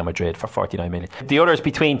with Real Madrid for 49 million. The others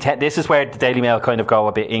between 10, this is where the Daily Mail kind of go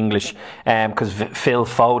a bit English, because Phil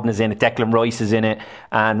Foden is in it, Declan Rice is in it,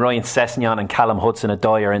 and Ryan Sessegnon and Callum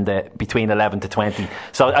Hudson-Odoi are in the between 11 to 20.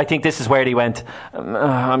 So I think this is where they went,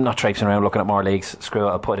 I'm not traipsing around looking at more leagues, screw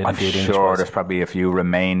it, I'll put in a few English. I'm sure there's probably a few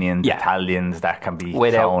Romanians, Italians that can be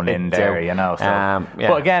thrown in there, you know. So.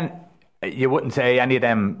 But again, you wouldn't say any of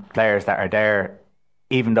them players that are there,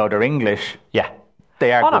 even though they're English. Yeah,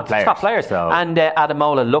 they are good players. Top players. So. And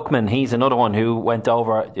Ademola Lookman, he's another one who went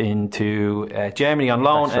over into Germany on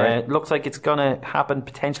loan. Right. Looks like it's going to happen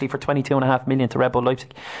potentially for 22.5 million to Red Bull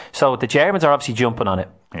Leipzig. So the Germans are obviously jumping on it.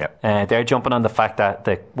 Yeah, they're jumping on the fact that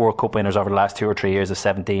the World Cup winners over the last 2 or 3 years, the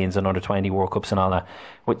 17s and under 20 World Cups and all that,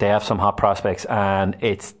 they have some hot prospects, and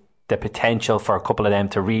it's the potential for a couple of them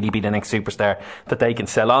to really be the next superstar that they can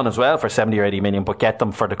sell on as well for 70 or 80 million, but get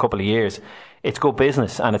them for the couple of years. It's good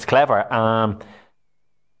business and it's clever.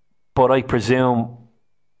 But I presume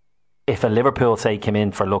if a Liverpool, say, came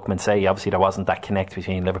in for Lookman, say, obviously there wasn't that connect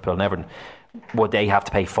between Liverpool and Everton, would they have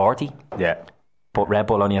to pay 40? Yeah. But Red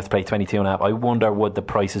Bull only have to pay 22.5. I wonder, would the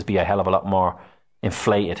prices be a hell of a lot more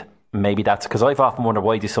inflated? Maybe that's because I've often wondered,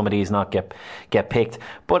 why do some of these not get picked?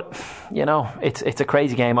 But you know, it's a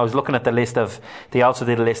crazy game. I was looking at the list of, they also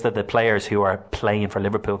did a list of the players who are playing for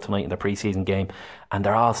Liverpool tonight in the pre-season game, and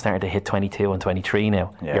they're all starting to hit 22 and 23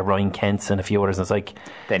 now. Your Ryan Kents and a few others, and it's like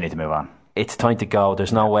they need to move on. It's time to go.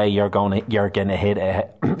 There's no way you're getting ahead.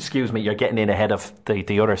 Excuse me, you're getting in ahead of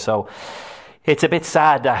the others. So it's a bit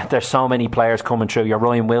sad that there's so many players coming through. You're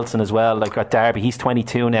Ryan Wilson as well, like at Derby. He's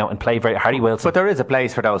 22 now and played very Harry Wilson. But there is a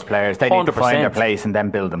place for those players. They need to find their place and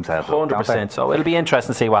then build themselves up. 100%. So it'll be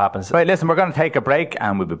interesting to see what happens. Right, listen, we're going to take a break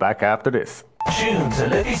and we'll be back after this. Tune to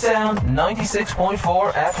Liffey Sound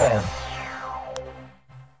 96.4 FM.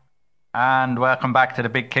 And welcome back to the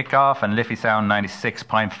big kickoff and Liffey Sound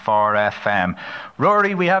 96.4 FM.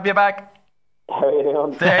 Rory, we have you back. How are you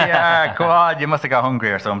doing? There you are. Go on, you must have got hungry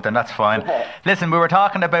or something. That's fine. Listen, we were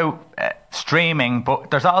talking about streaming, but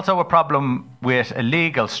there's also a problem with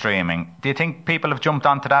illegal streaming. Do you think people have jumped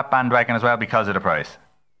onto that bandwagon as well because of the price?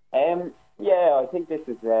 Yeah, I think this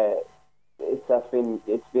is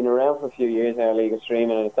it's been around for a few years now, illegal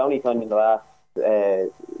streaming, and it's only kind of in the last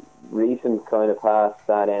recent kind of past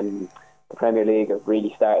that the Premier League have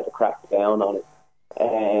really started to crack down on it.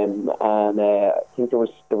 I think there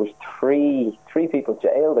was three people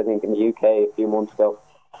jailed, I think, in the UK a few months ago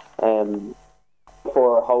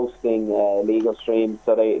for hosting legal streams.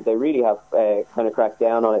 So they really have kind of cracked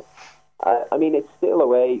down on it. I mean, it's still a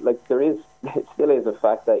way, like it still is a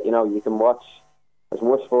fact that, you know, you can watch as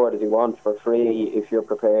much sport as you want for free if you're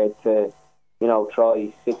prepared to, you know,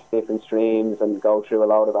 try 6 different streams and go through a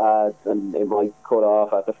load of ads, and it might cut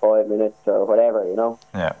off after 5 minutes or whatever, you know.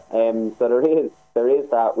 Yeah. So there is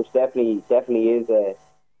that, which definitely is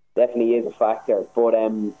a factor. But I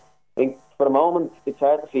think for the moment it's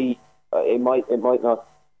hard to see. It might not,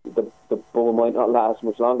 the bubble might not last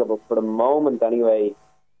much longer. But for the moment, anyway,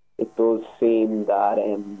 it does seem that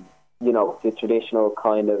you know, the traditional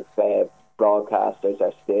kind of broadcasters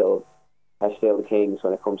are still the kings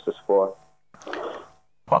when it comes to sport.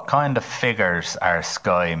 What kind of figures are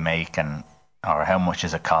Sky making, or how much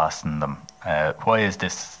is it costing them? Why is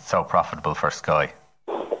this so profitable for Sky?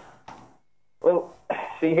 Well,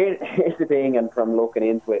 see, here's the thing, and from looking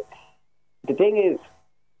into it, the thing is,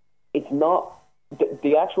 it's not,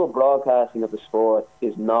 the actual broadcasting of the sport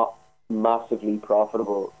is not massively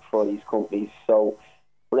profitable for these companies. So,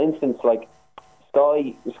 for instance, like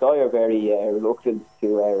Sky are very reluctant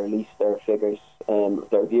to release their figures,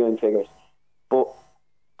 their viewing figures. But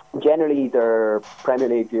generally, their Premier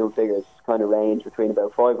League viewing figures kind of range between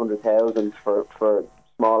about 500,000 for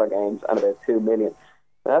smaller games and about 2 million.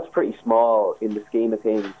 Now, that's pretty small in the scheme of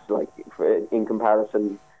things. Like in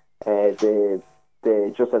comparison, the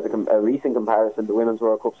just as a recent comparison, the Women's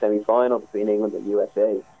World Cup semi-final between England and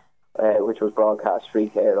USA, which was broadcast free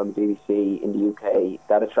to air on the BBC in the UK,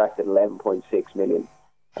 that attracted 11.6 million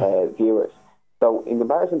viewers. So in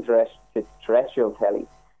comparison to terrestrial telly,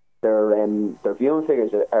 their viewing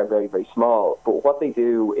figures are very, very small. But what they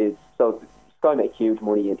do is, so Sky make huge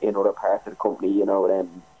money in other parts of the company, you know,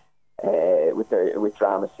 with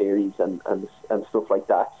drama series and stuff like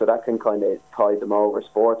that. So that can kind of tide them over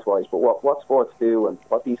sports wise. But what sports do, and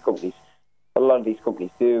what a lot of these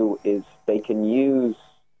companies do, is they can use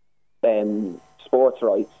sports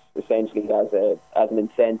rights essentially as an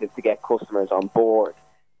incentive to get customers on board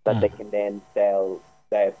that they can then sell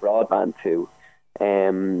their broadband to.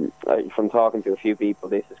 From talking to a few people,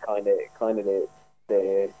 this is kind of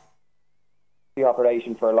the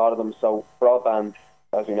operation for a lot of them. So broadband,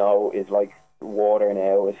 as we know, is like water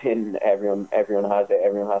now. It's in everyone has it.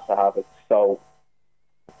 Everyone has to have it. So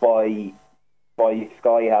by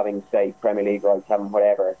Sky having, say, Premier League rights, having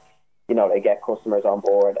whatever, you know, they get customers on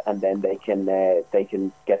board, and then they can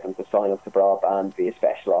get them to sign up to broadband via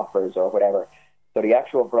special offers or whatever. So the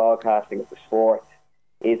actual broadcasting of the sport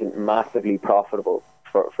isn't massively profitable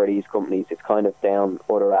for these companies. It's kind of down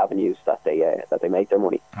other avenues that they make their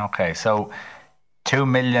money. Okay, so 2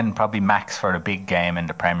 million probably max for a big game in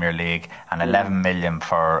the Premier League, and 11 million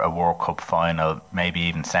for a World Cup final, maybe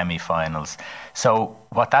even semi-finals. So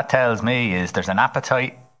what that tells me is there's an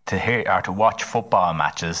appetite to hear or to watch football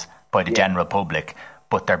matches by the general public,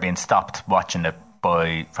 but they're being stopped watching it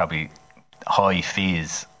by probably high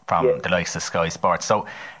fees from the likes of Sky Sports. So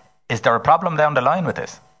is there a problem down the line with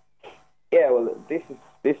this? Yeah, well, this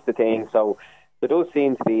is the thing. So there does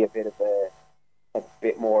seem to be a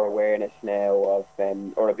bit more awareness now of,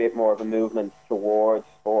 or a bit more of a movement towards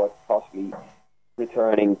sports possibly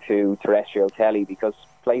returning to terrestrial telly, because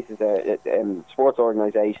places, sports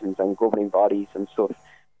organisations and governing bodies and stuff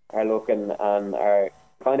are looking and are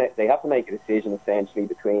they have to make a decision essentially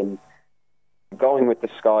between going with the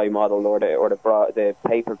Sky model or the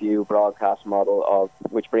pay-per-view broadcast model, of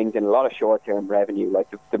which brings in a lot of short-term revenue. Like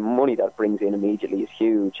the money that it brings in immediately is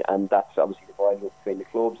huge, and that's obviously divided up between the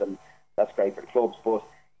clubs, and that's great for the clubs. But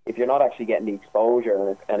if you're not actually getting the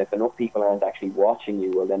exposure, and if enough people aren't actually watching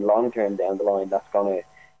you, well, then long-term down the line, that's going to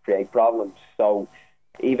create problems. So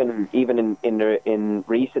even in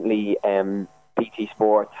recently, BT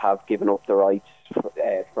Sport have given up the rights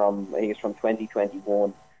from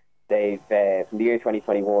 2021. They've from the year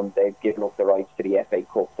 2021, they've given up the rights to the FA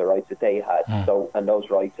Cup, the rights that they had. So, and those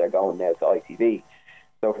rights are going now to ITV.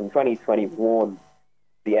 So from 2021,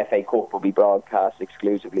 the FA Cup will be broadcast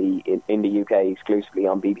exclusively in the UK, exclusively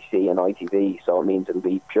on BBC and ITV. So it means it'll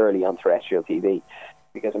be purely on terrestrial TV.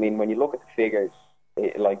 Because I mean, when you look at the figures,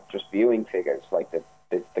 like just viewing figures, like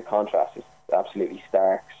the contrast is absolutely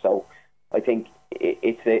stark. So I think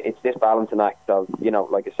it's this balancing act of, you know,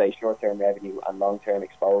 like I say, short-term revenue and long-term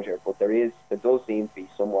exposure. But there does seem to be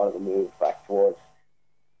somewhat of a move back towards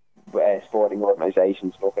sporting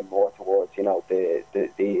organisations looking more towards, you know,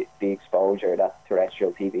 the exposure that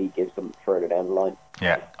terrestrial TV gives them further down the line.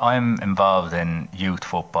 Yeah, I'm involved in youth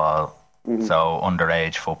football, so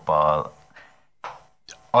underage football.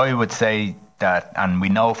 I would say that, and we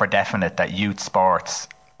know for definite that youth sports,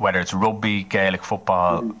 whether it's rugby, Gaelic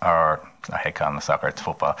football, or I hate calling it soccer, it's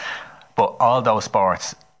football, but all those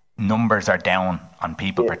sports, numbers are down on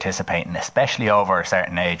people participating, especially over a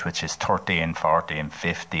certain age, which is 30 and 40 and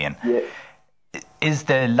 50. And is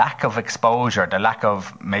the lack of exposure, the lack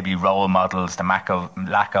of maybe role models, the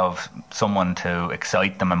lack of someone to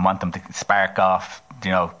excite them and want them to spark off,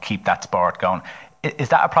 you know, keep that sport going, is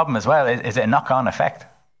that a problem as well? Is it a knock-on effect?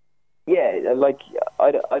 Yeah, like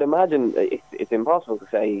I'd imagine it's impossible to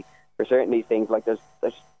say for certain these things. Like there's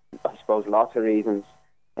I suppose lots of reasons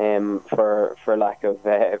for lack of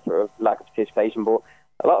participation, but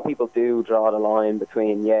a lot of people do draw the line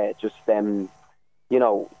between just you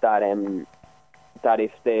know, that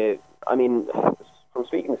if they, I mean, from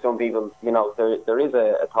speaking to some people, you know, there is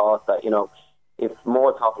a thought that, you know, if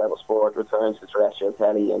more top level sport returns to terrestrial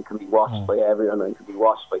telly and can be watched by everyone and can be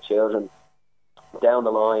watched by children down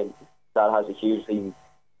the line, that has a hugely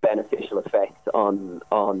beneficial effect on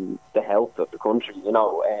the health of the country, you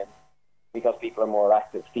know, because people are more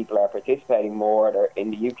active, people are participating more.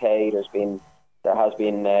 In the UK, there has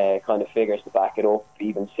been kind of figures to back it up,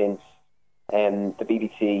 even since the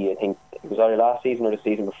BBC, I think it was either last season or the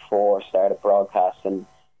season before, started broadcasting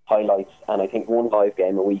highlights, and I think one live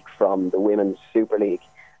game a week from the Women's Super League.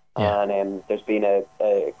 And there's been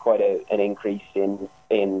quite an increase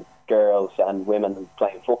in girls and women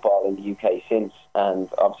playing football in the UK since, and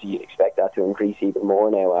obviously you'd expect that to increase even more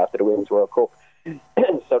now after the Women's World Cup.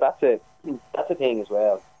 So that's that's a thing as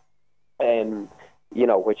well. You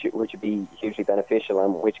know, which would be hugely beneficial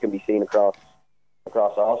and which can be seen across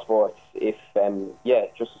all sports. If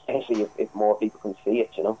just essentially if more people can see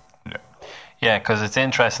it, you know. Yeah, because it's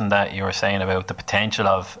interesting that you were saying about the potential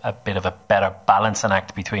of a bit of a better balancing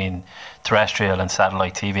act between terrestrial and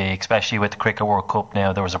satellite TV, especially with the Cricket World Cup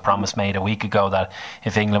now. There was a promise made a week ago that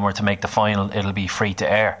if England were to make the final, it'll be free to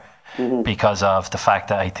air. Because of the fact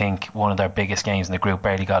that I think one of their biggest games in the group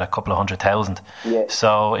barely got a couple of 100,000. Yeah.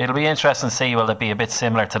 So it'll be interesting to see, will it be a bit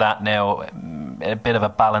similar to that now, a bit of a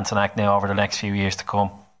balancing act now over the next few years to come?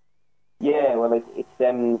 Yeah, well, it's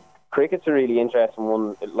cricket's a really interesting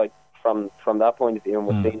one, like from that point of view, and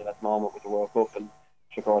we're seeing it at the moment with the World Cup, and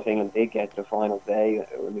of course England did get to the final today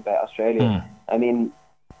when we beat Australia. I mean,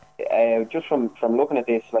 just from looking at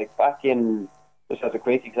this, like back in, just as a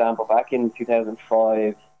quick example, back in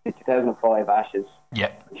 2005, the 2005 Ashes,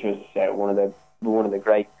 which was one of the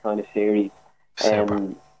great kind of series.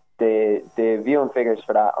 The viewing figures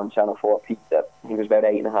for that on Channel 4 peaked at, I think it was about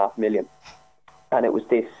 8.5 million, and it was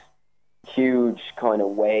this huge kind of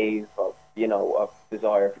wave of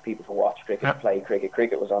desire for people to watch cricket, play cricket.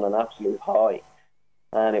 Cricket was on an absolute high,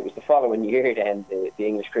 and it was the following year then the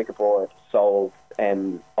English Cricket Board sold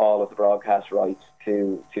all of the broadcast rights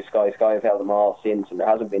to Sky. Sky have held them all since, and there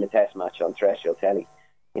hasn't been a test match on terrestrial telly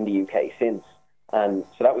in the UK since. And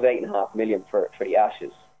so that was 8.5 million for the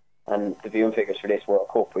Ashes, and the viewing figures for this World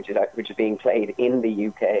Cup, which is being played in the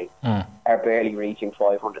UK, are barely reaching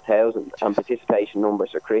 500,000, and participation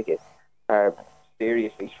numbers for cricket are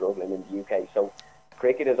seriously struggling in the UK. So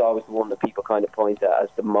cricket is always the one that people kind of point at as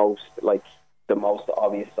the most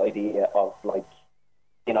obvious idea of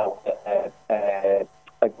a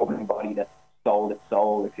governing body that sold its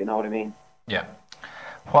soul, if you know what I mean. Yeah.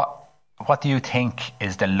 What do you think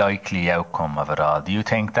is the likely outcome of it all? Do you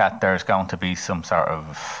think that there's going to be some sort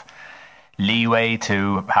of leeway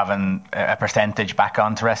to having a percentage back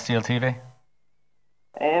on terrestrial TV?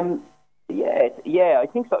 Yeah, I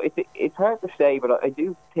think so. It's hard to say, but I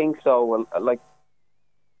do think so.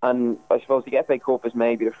 And I suppose the FA Cup is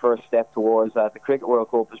maybe the first step towards that. The Cricket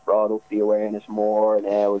World Cup has brought up the awareness more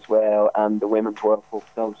now as well, and the Women's World Cup,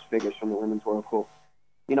 those figures from the Women's World Cup.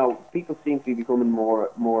 You know, people seem to be becoming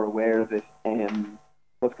more aware of it.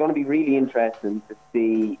 What's going to be really interesting to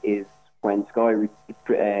see is when Sky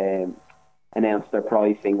announce their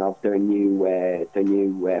pricing of their new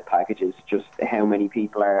packages, just how many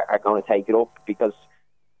people are going to take it up, because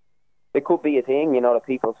it could be a thing, that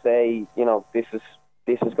people say, this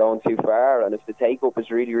is going too far, and if the take up is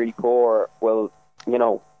really, really poor, well,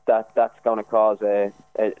 that's going to cause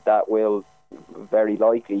that will very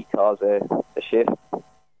likely cause a shift.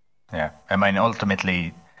 Yeah, I mean,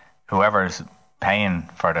 ultimately, whoever's paying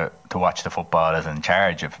to watch the football is in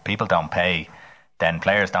charge. If people don't pay, then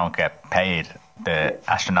players don't get paid the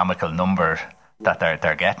astronomical number that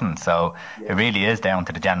they're getting. So it really is down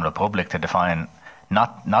to the general public to define,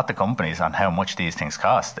 not the companies, on how much these things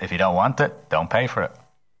cost. If you don't want it, don't pay for it.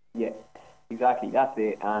 Yeah, exactly. That's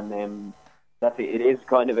it. And that's it. It is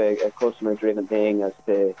kind of a customer-driven thing as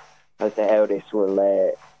to how this will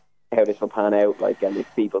pan out. Like, and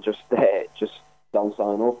if people just don't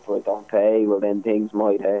sign up or don't pay, well, then things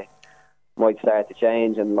might start to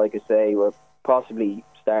change. And like I say, we're possibly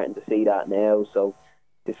starting to see that now. So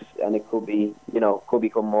it could be, could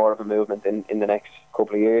become more of a movement in the next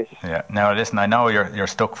couple of years. Yeah. Now, listen, I know you're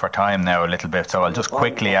stuck for time now a little bit, so I'll just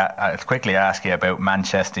quickly ask you about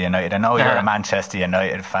Manchester United. I know you're a Manchester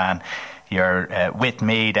United fan. You're with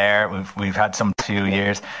me there. We've had some few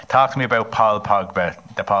years. Talk to me about Paul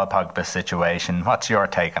Pogba situation. What's your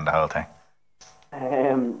take on the whole thing?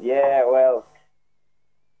 Well,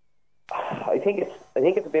 I think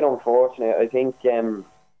it's a bit unfortunate. I think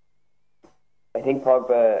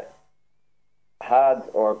Pogba had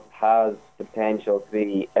or has the potential to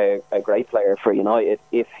be a great player for United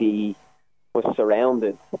if he was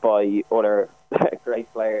surrounded by other great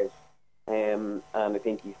players. And I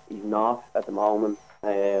think he's not at the moment.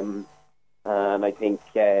 And I think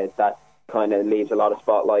that kind of leaves a lot of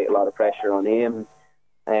spotlight, a lot of pressure on him.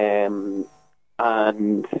 And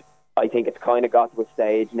I think it's kind of got to a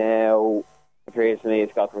stage now, personally,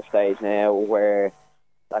 where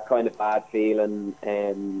that kind of bad feeling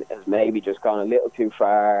has maybe just gone a little too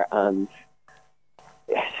far, and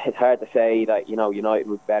it's hard to say that United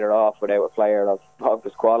was better off without a player of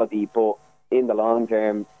Pogba's quality, but in the long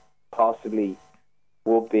term possibly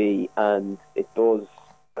would be, and it does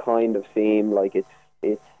kind of seem like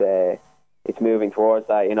it's moving towards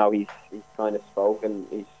that. He's kind of spoken,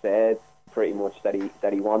 he's said pretty much that he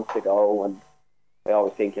wants to go, and I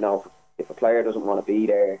always think if a player doesn't want to be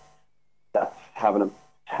there, that's having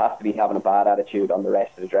has to be having a bad attitude on the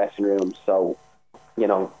rest of the dressing room. So,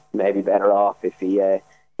 maybe better off if he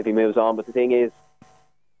moves on. But the thing is,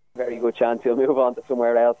 very good chance he'll move on to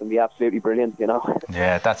somewhere else and be absolutely brilliant.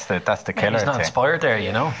 Yeah, that's the killer. He's not thing. inspired there,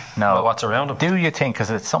 No, what's around him. Do you think? Because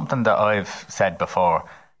it's something that I've said before.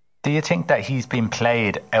 Do you think that he's been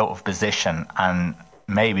played out of position, and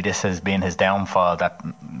maybe this has been his downfall? That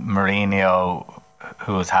Mourinho,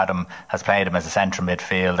 who has played him as a central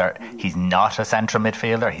midfielder. He's not a central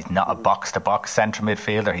midfielder. He's not a box-to-box central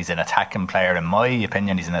midfielder. He's an attacking player. In my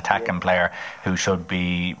opinion, he's an attacking player who should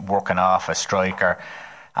be working off a striker.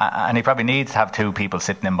 And he probably needs to have two people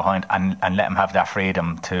sitting in behind and let him have that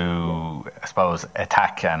freedom to, I suppose,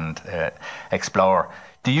 attack and explore.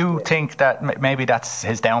 Do you think that maybe that's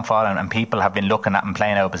his downfall, and people have been looking at him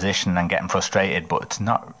playing out of position and getting frustrated, but it's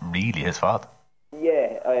not really his fault?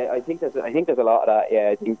 Yeah, I think there's a lot of that. Yeah,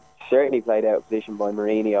 I think certainly played out of position by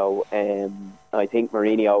Mourinho. I think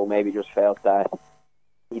Mourinho maybe just felt that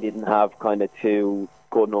he didn't have kind of two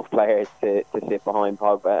good enough players to sit behind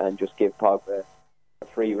Pogba and just give Pogba a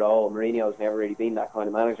free role. Mourinho's never really been that kind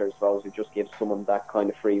of manager, I suppose, who just gives someone that kind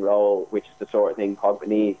of free role, which is the sort of thing Pogba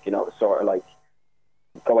needs. To sort of like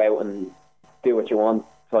go out and do what you want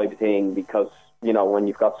type of thing, because when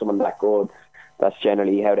you've got someone that good, that's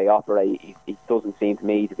generally how they operate. He doesn't seem to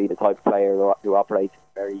me to be the type of player who operates in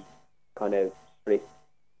a very kind of strict,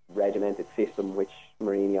 regimented system, which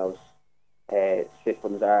Mourinho's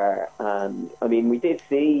systems are. And I mean, we did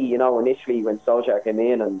see, initially when Solskjaer came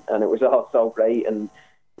in and it was all so great and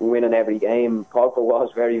winning every game, Pogba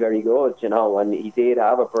was very, very good, and he did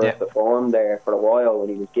have a burst of form there for a while when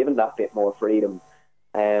he was given that bit more freedom.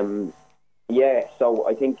 So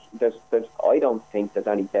I think I don't think there's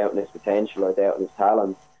any doubt in his potential or doubt in his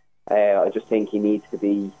talent. I just think he needs to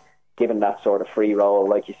be given that sort of free role,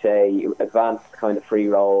 like you say, advanced kind of free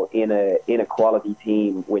role in a quality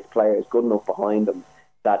team with players good enough behind them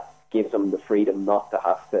that gives them the freedom not to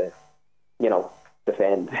have to,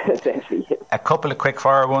 defend, essentially. A couple of quick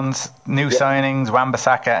fire ones. New signings,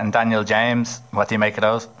 Wan-Bissaka and Daniel James. What do you make of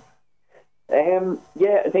those? I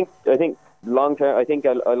think long term, I think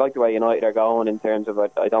I like the way United are going in terms of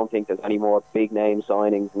I don't think there's any more big name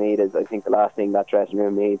signings needed. I think the last thing that dressing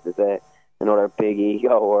room needs is another big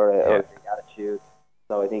ego or a big attitude.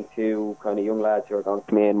 So I think two kind of young lads who are going to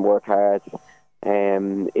come in, work hard,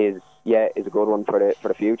 is a good one for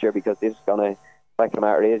the future, because this is going to, fact of the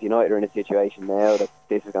matter is, United are in a situation now that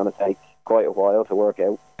this is going to take quite a while to work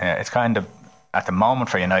out. Yeah, it's kind of, at the moment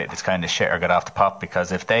for United, it's kind of shit or get off the pot,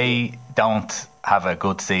 because if they don't have a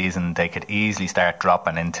good season, they could easily start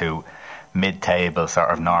dropping into mid-table sort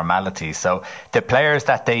of normality. So the players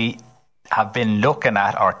that they have been looking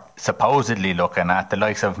at, or supposedly looking at, the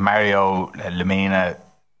likes of Mario Lemina,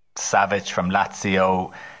 Savic from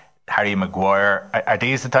Lazio, Harry Maguire, are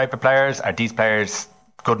these the type of players? Are these players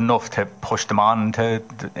good enough to push them on into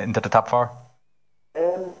the top four?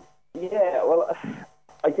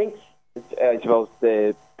 I think, I suppose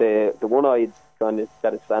the one I'd kind of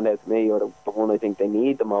that would stand out to me, or the one I think they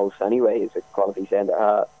need the most anyway, is a quality centre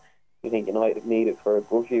half. I think United have needed for a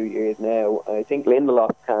good few years now. I think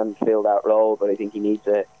Lindelof can fill that role, but I think he needs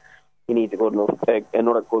a good enough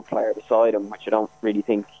another good player beside him, which I don't really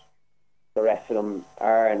think the rest of them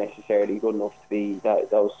are necessarily good enough to be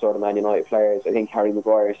those sort of Man United players. I think Harry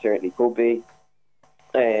Maguire certainly could be.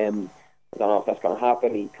 I don't know if that's going to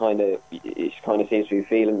happen. He kind of seems to be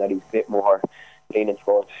feeling that he's a bit more leaning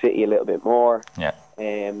towards City a little bit more. Yeah.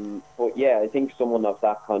 But I think someone of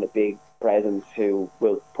that kind of big presence who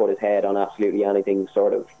will put his head on absolutely anything,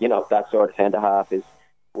 sort of, that sort of centre half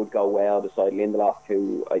would go well beside Lindelof,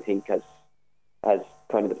 who I think has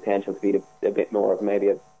kind of the potential to be a bit more of maybe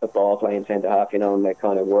a ball playing centre half, and they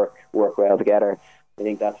kind of work well together. I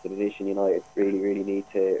think that's the position United really, really need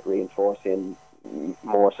to reinforce in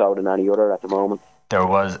more so than any other at the moment. There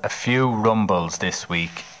was a few rumbles this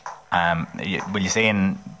week. Will you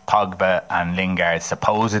seen Pogba and Lingard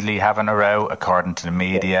supposedly having a row, according to the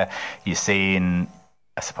media? You seen,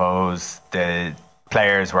 I suppose, the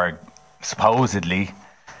players were supposedly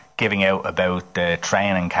giving out about the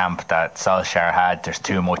training camp that Solskjaer had. There's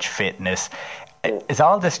too much fitness. Is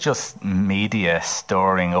all this just media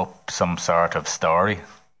storing up some sort of story?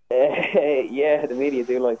 The media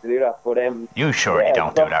do like to do that, but you sure you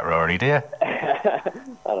don't do that, Rory, do you? I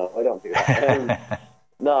don't do that.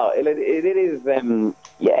 No, it is.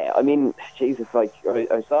 I mean, Jesus, like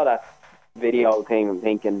I saw that video thing and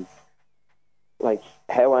thinking, like,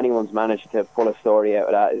 how anyone's managed to pull a story out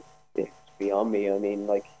of that is beyond me. I mean,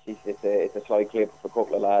 like, it's a slight clip of a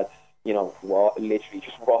couple of lads, literally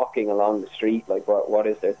just walking along the street. Like, what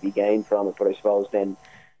is there to be gained from it? But I suppose then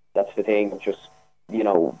that's the thing of just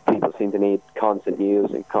people seem to need constant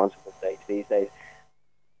news and constant updates these days.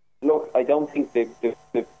 Look, I don't think the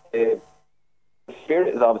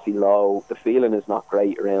spirit is obviously low. The feeling is not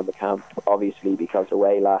great around the camp, obviously, because the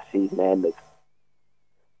way last season ended.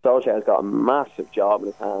 Solskjaer has got a massive job in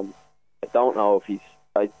his hands. I don't know if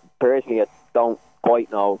I don't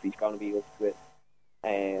quite know if he's going to be up to it,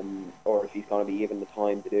 or if he's going to be given the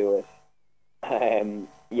time to do it.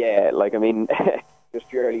 Just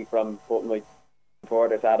purely from putting my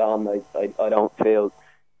supporters hat on, I don't feel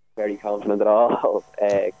very confident at all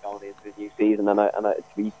going into the new season. And to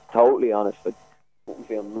be totally honest, I wouldn't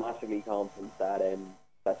feel massively confident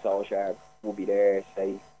that Solskjaer will be there,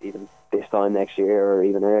 say, even this time next year or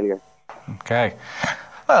even earlier. Okay.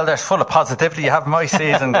 Well, there's full of positivity. You have my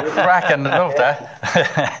season cracking. I love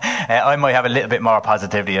that. I might have a little bit more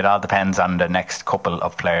positivity. It all depends on the next couple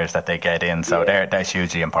of players that they get in. So that's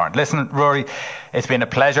hugely important. Listen, Rory, it's been a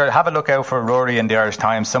pleasure. Have a look out for Rory in the Irish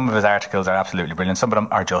Times. Some of his articles are absolutely brilliant. Some of them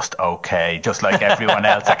are just okay, just like everyone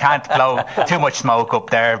else. I can't blow too much smoke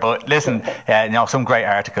up there, but listen, some great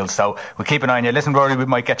articles. So we'll keep an eye on you. Listen, Rory, we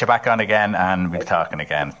might get you back on again and we'll be talking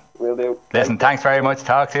again. Will do. Listen, thanks very much.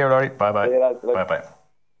 Talk to you, Rory. Bye-bye. Bye-bye.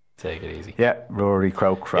 Take it easy. Yeah, Ruaidhrí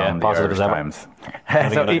Croke from the Irish Times.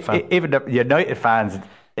 Even the United fans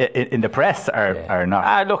in the press are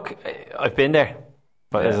not. Look, I've been there.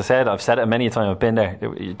 But as I said, I've said it many a time, I've been there.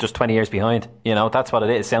 Just 20 years behind. That's what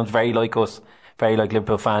it is. It sounds very like us, very like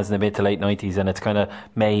Liverpool fans in the mid to late 90s, and it's kind of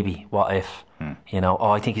maybe, what if?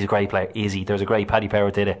 I think he's a great player. Is he? There's a great Paddy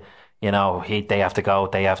Power did it. They have to go,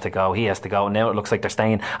 he has to go. Now it looks like they're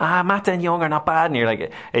staying. Mata and Young are not bad. And you're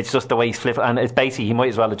like, it's just the way he's flipping. And it's basically, he might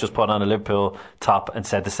as well have just put on a Liverpool top and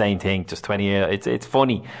said the same thing just 20 years. It's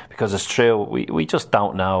funny because it's true. We just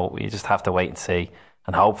don't know. We just have to wait and see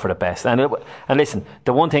and hope for the best. And listen,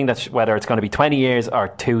 the one thing that's, whether it's going to be 20 years or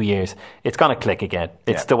 2 years, it's going to click again.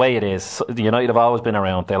 It's the way it is. The United have always been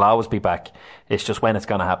around. They'll always be back. It's just when it's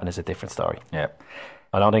going to happen is a different story. Yeah.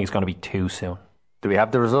 I don't think it's going to be too soon. Do we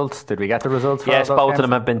have the results? Did we get the results? Yes, both of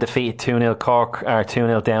them have been defeated 2-0. Cork are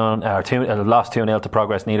 2-0 down, lost 2-0 to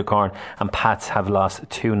Progress Niedercorn, and Pats have lost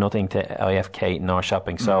 2-0 to IFK North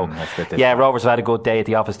Shopping. So, Rovers have had a good day at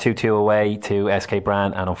the office, 2-2 away to SK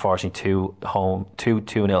Brand, and unfortunately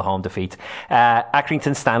 2-0 home defeats.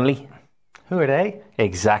 Accrington Stanley. Who are they?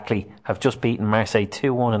 Exactly. Have just beaten Marseille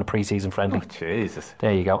 2-1 in a pre-season friendly. Oh, Jesus.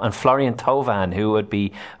 There you go. And Florian Thauvin, who would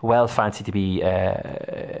be well fancied to be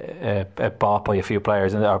bought by a few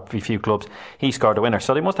players or a few clubs, he scored a winner.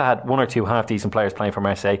 So they must have had one or two half-decent players playing for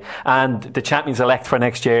Marseille. And the champions-elect for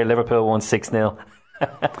next year, Liverpool won 6-0.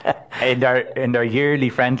 in their yearly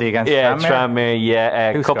friendly against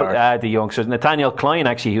Tranmere. Who scored? The youngsters. Nathaniel Klein,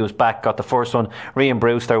 actually, who was back, got the first one. Ryan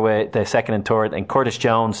Brewster with the second and third, and Curtis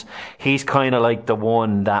Jones, he's kind of like the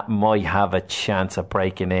one that might have a chance of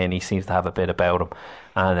breaking in. He seems to have a bit about him.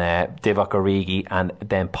 And Divock Origi, and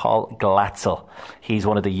then Paul Glatzel. He's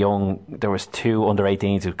one of the young. There was two under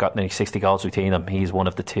 18s who got nearly 60 goals between them. He's one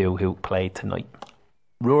of the two who played tonight.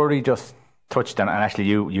 Rory just touched on, and actually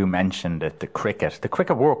you mentioned it, the cricket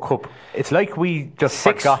World Cup. It's like we just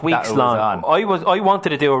 6 weeks long. I wanted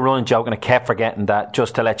to do a running joke, and I kept forgetting that,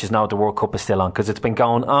 just to let you know the World Cup is still on, because it's been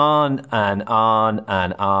going on and on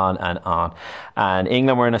and on and on. And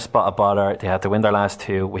England were in a spot of bother. They had to win their last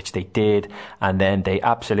two, which they did, and then they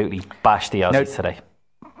absolutely bashed the Aussies today.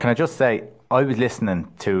 Can I just say, I was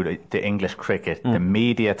listening to the English cricket, the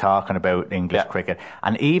media talking about English cricket,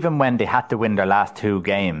 and even when they had to win their last two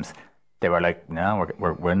games, they were like, no,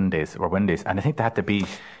 we're winning these. And I think they had to beat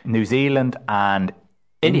New Zealand and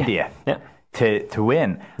India to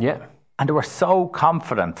win. Yeah. And they were so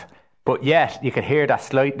confident, but yet you could hear that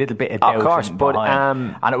slight little bit of doubt. Of course, but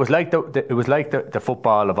and it was like the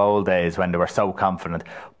football of old days when they were so confident.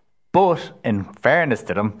 But in fairness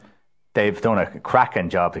to them, they've done a cracking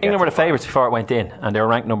job. England were the favourites before it went in, and they were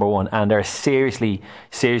ranked number one, and they're a seriously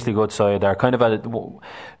good side. They're kind of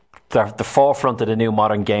they're the forefront of the new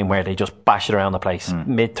modern game, where they just bash it around the place.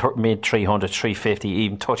 Mid 300, 350,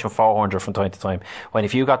 even touching 400 from time to time. When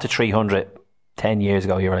if you got to 300 10 years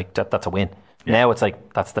ago, you were like, that's a win. Yeah. Now it's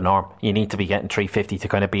like, that's the norm. You need to be getting 350 to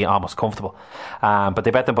kind of be almost comfortable. But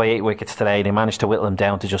they bet them by 8 wickets today. They managed to whittle them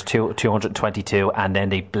down to just 222, and then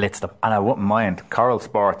they blitzed them. And I wouldn't mind, Coral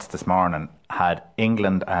Sports this morning had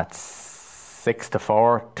England at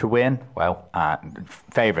 6-4 to win. Wow.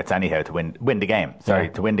 Favourites anyhow to win the game.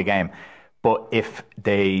 To win the game. But if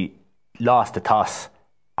they lost the toss,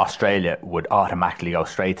 Australia would automatically go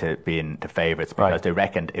straight to being the favourites, because they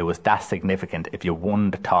reckoned it was that significant. If you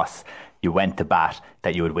won the toss, you went to bat,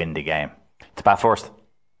 that you would win the game. To bat first.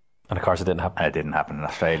 And of course it didn't happen. And it didn't happen in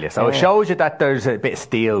Australia. So it shows you that there's a bit of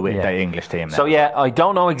steel with the English team now. So I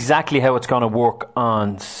don't know exactly how it's going to work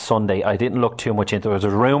on Sunday. I didn't look too much into it.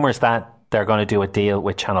 There's rumours that they're going to do a deal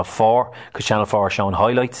with Channel 4 because Channel 4 are showing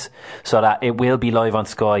highlights so that it will be live on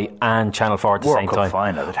Sky and Channel 4 at the same time.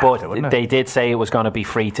 Final, but they did say it was going to be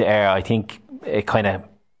free to air. I think it kind of...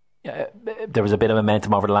 there was a bit of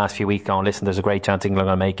momentum over the last few weeks going, listen, there's a great chance England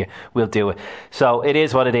are going to make it, we'll do it. So it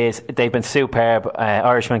is what it is. They've been superb.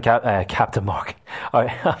 Irishman Captain Morgan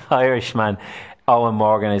Irishman Owen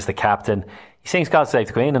Morgan is the captain. He sings God Save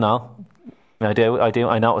the Queen and all. I do.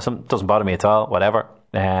 I know it doesn't bother me at all, whatever.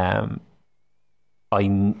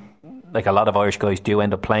 Like a lot of Irish guys do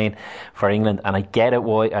end up playing for England, and I get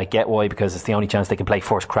why, because it's the only chance they can play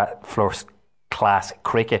first class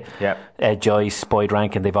cricket. Joyce, Boyd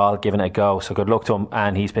Rankin, they've all given it a go, so good luck to him,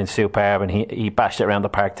 and he's been superb, and he bashed it around the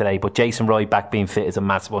park today. But Jason Roy back being fit is a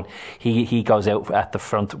massive one. He goes out at the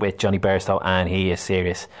front with Johnny Bairstow, and he is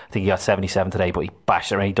serious. I think he got 77 today, but he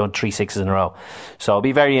bashed it around. He done 3 sixes in a row, so it'll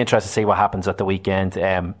be very interesting to see what happens at the weekend.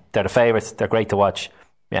 They're the favourites, they're great to watch.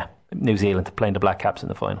 New Zealand playing the Black Caps in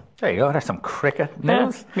the final. There you go, there's some cricket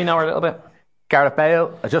news. We know her a little bit. Gareth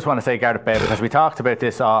Bale, I just want to say Gareth Bale because we talked about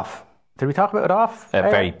this off. Did we talk about it off?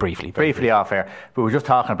 Very briefly. Briefly off air. But we were just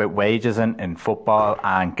talking about wages in football,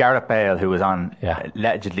 and Gareth Bale, who was on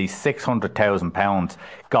allegedly £600,000,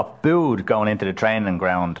 got booed going into the training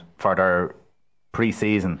ground for their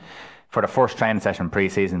pre-season, for the first training session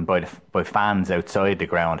pre-season by fans outside the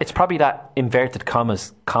ground. It's probably that inverted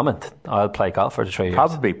commas comment, I'll play golf for the 3 years.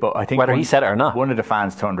 Probably, but I think whether he said it or not, one of the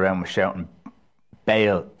fans turned around and was shouting,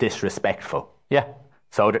 Bale disrespectful. Yeah.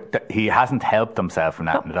 So he hasn't helped himself from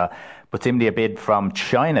that at all. But seemingly a bid from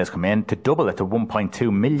China has come in to double it to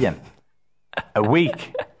 1.2 million a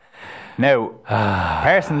week. Now,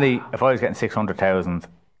 personally, if I was getting 600,000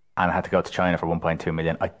 and I had to go to China for 1.2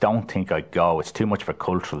 million, I don't think I'd go. It's too much of a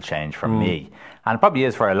cultural change for me. And it probably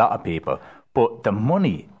is for a lot of people. But the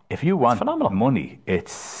money, if you want money,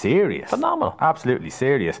 it's serious. Phenomenal. Absolutely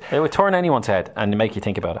serious. It would turn anyone's head and make you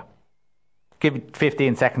think about it. Give it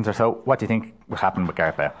 15 seconds or so. What do you think will happen with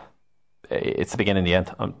Gareth Bale? It's the beginning and the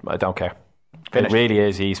end. I don't care. Finished. It really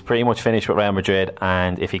is. He's pretty much finished with Real Madrid,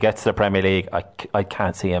 and if he gets to the Premier League, I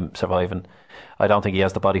can't see him surviving. I don't think he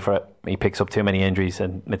has the body for it. He picks up too many injuries,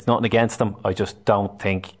 and it's nothing against him. I just don't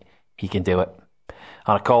think he can do it.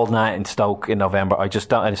 On a cold night in Stoke in November, I just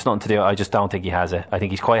don't. And it's nothing to do. I just don't think he has it. I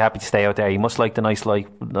think he's quite happy to stay out there. He must like the nice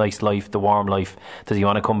life, the warm life. Does he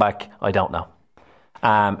want to come back? I don't know.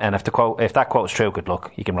 And if that quote is true, good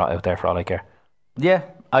luck. You can rot out there for all I care. Yeah,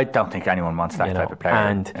 I don't think anyone wants that type of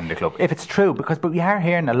player in the club. If it's true, but we are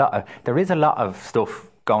hearing there is a lot of stuff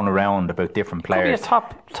going around about different players. Could be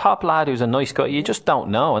a top lad who's a nice guy. You just don't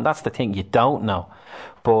know, and that's the thing. You don't know.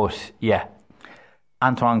 But yeah,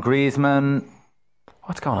 Antoine Griezmann.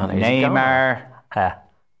 What's going on? Neymar.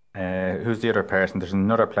 Who's the other person? There's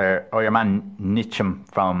another player. Oh, your man Nicham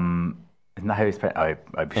from. Isn't that how he's playing? I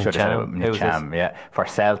should have said it. Nicham, for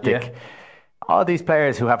Celtic. Yeah. All these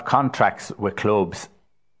players who have contracts with clubs,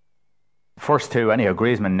 first two anyhow,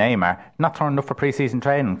 Griezmann, Neymar, not turning up for pre-season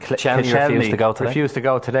training. Chelsea refused to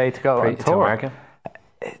go today. To go on tour.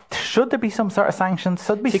 Should there be some sort of sanctions?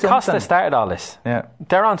 Should be something? Costa started all this. Yeah.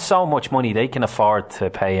 They're on so much money they can afford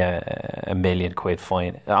to pay a £1 million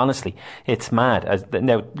fine. Honestly, it's mad.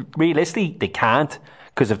 Now, realistically, they can't,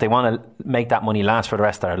 because if they want to make that money last for the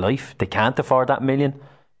rest of their life, they can't afford that $1 million.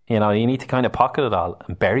 You know, you need to kind of pocket it all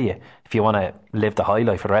and bury it if you want to live the high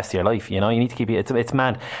life for the rest of your life. You know, you need to keep it. It's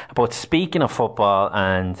mad. But speaking of football,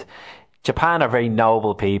 and Japan are very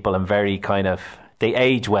noble people and very kind of, they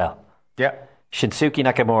age well. Yeah. Shinsuke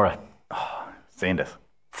Nakamura, seen this,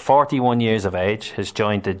 41 years of age, has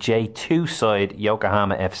joined the J2 side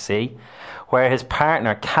Yokohama FC, where his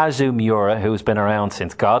partner Kazu Miura, who's been around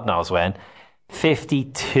since God knows when,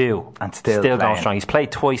 52 and still going strong. He's played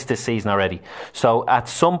twice this season already. So at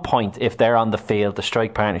some point, if they're on the field, the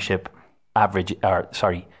strike partnership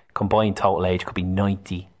combined total age could be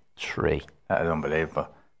 93. That is unbelievable.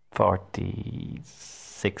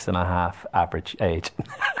 46 and a half average age.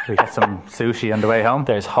 We get some sushi on the way home.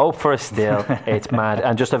 There's hope for us still. It's mad.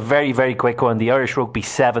 And just a very, very quick one. The Irish Rugby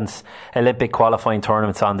Sevens Olympic qualifying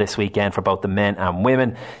tournaments on this weekend for both the men and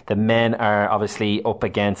women. The men are obviously up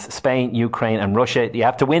against Spain, Ukraine and Russia. You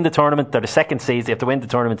have to win the tournament. They're the second seeds. You have to win the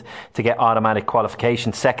tournament to get automatic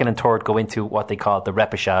qualification. Second and third go into what they call the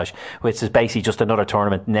repechage, which is basically just another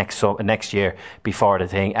tournament next year before the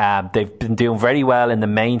thing. They've been doing very well in the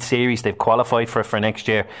main series. They've qualified for next year.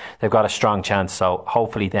 year, they've got a strong chance. So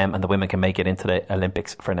hopefully them and the women can make it into the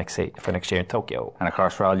Olympics for next year in Tokyo. And of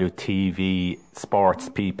course, for all you TV sports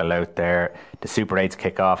people out there, the Super 8s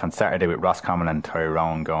kick off on Saturday with Roscommon and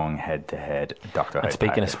Tyrone going head to head. Dr. And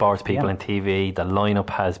speaking of sports people and TV, the lineup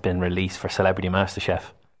has been released for Celebrity MasterChef.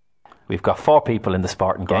 We've got 4 people in the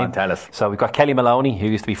Spartan game. Go on, tell us. So we've got Kelly Maloney, who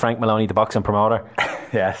used to be Frank Maloney, the boxing promoter.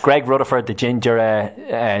 Yes. Greg Rutherford, the ginger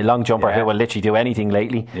long jumper who will literally do anything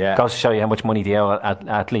lately. Yeah. Goes to show you how much money the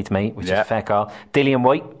athletes make, which is a fair call. Dillian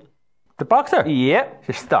White. The boxer? Yeah.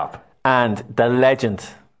 Just stop. And the legend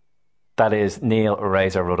that is Neil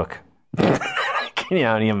Razor Ruddock. Can you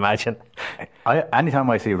only imagine? Anytime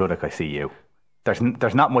I see Ruddock, I see you.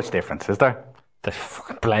 There's not much difference, is there? There's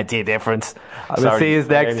plenty of difference. We'll see you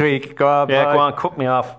next week. Go on, yeah, bye. go on, cut me off.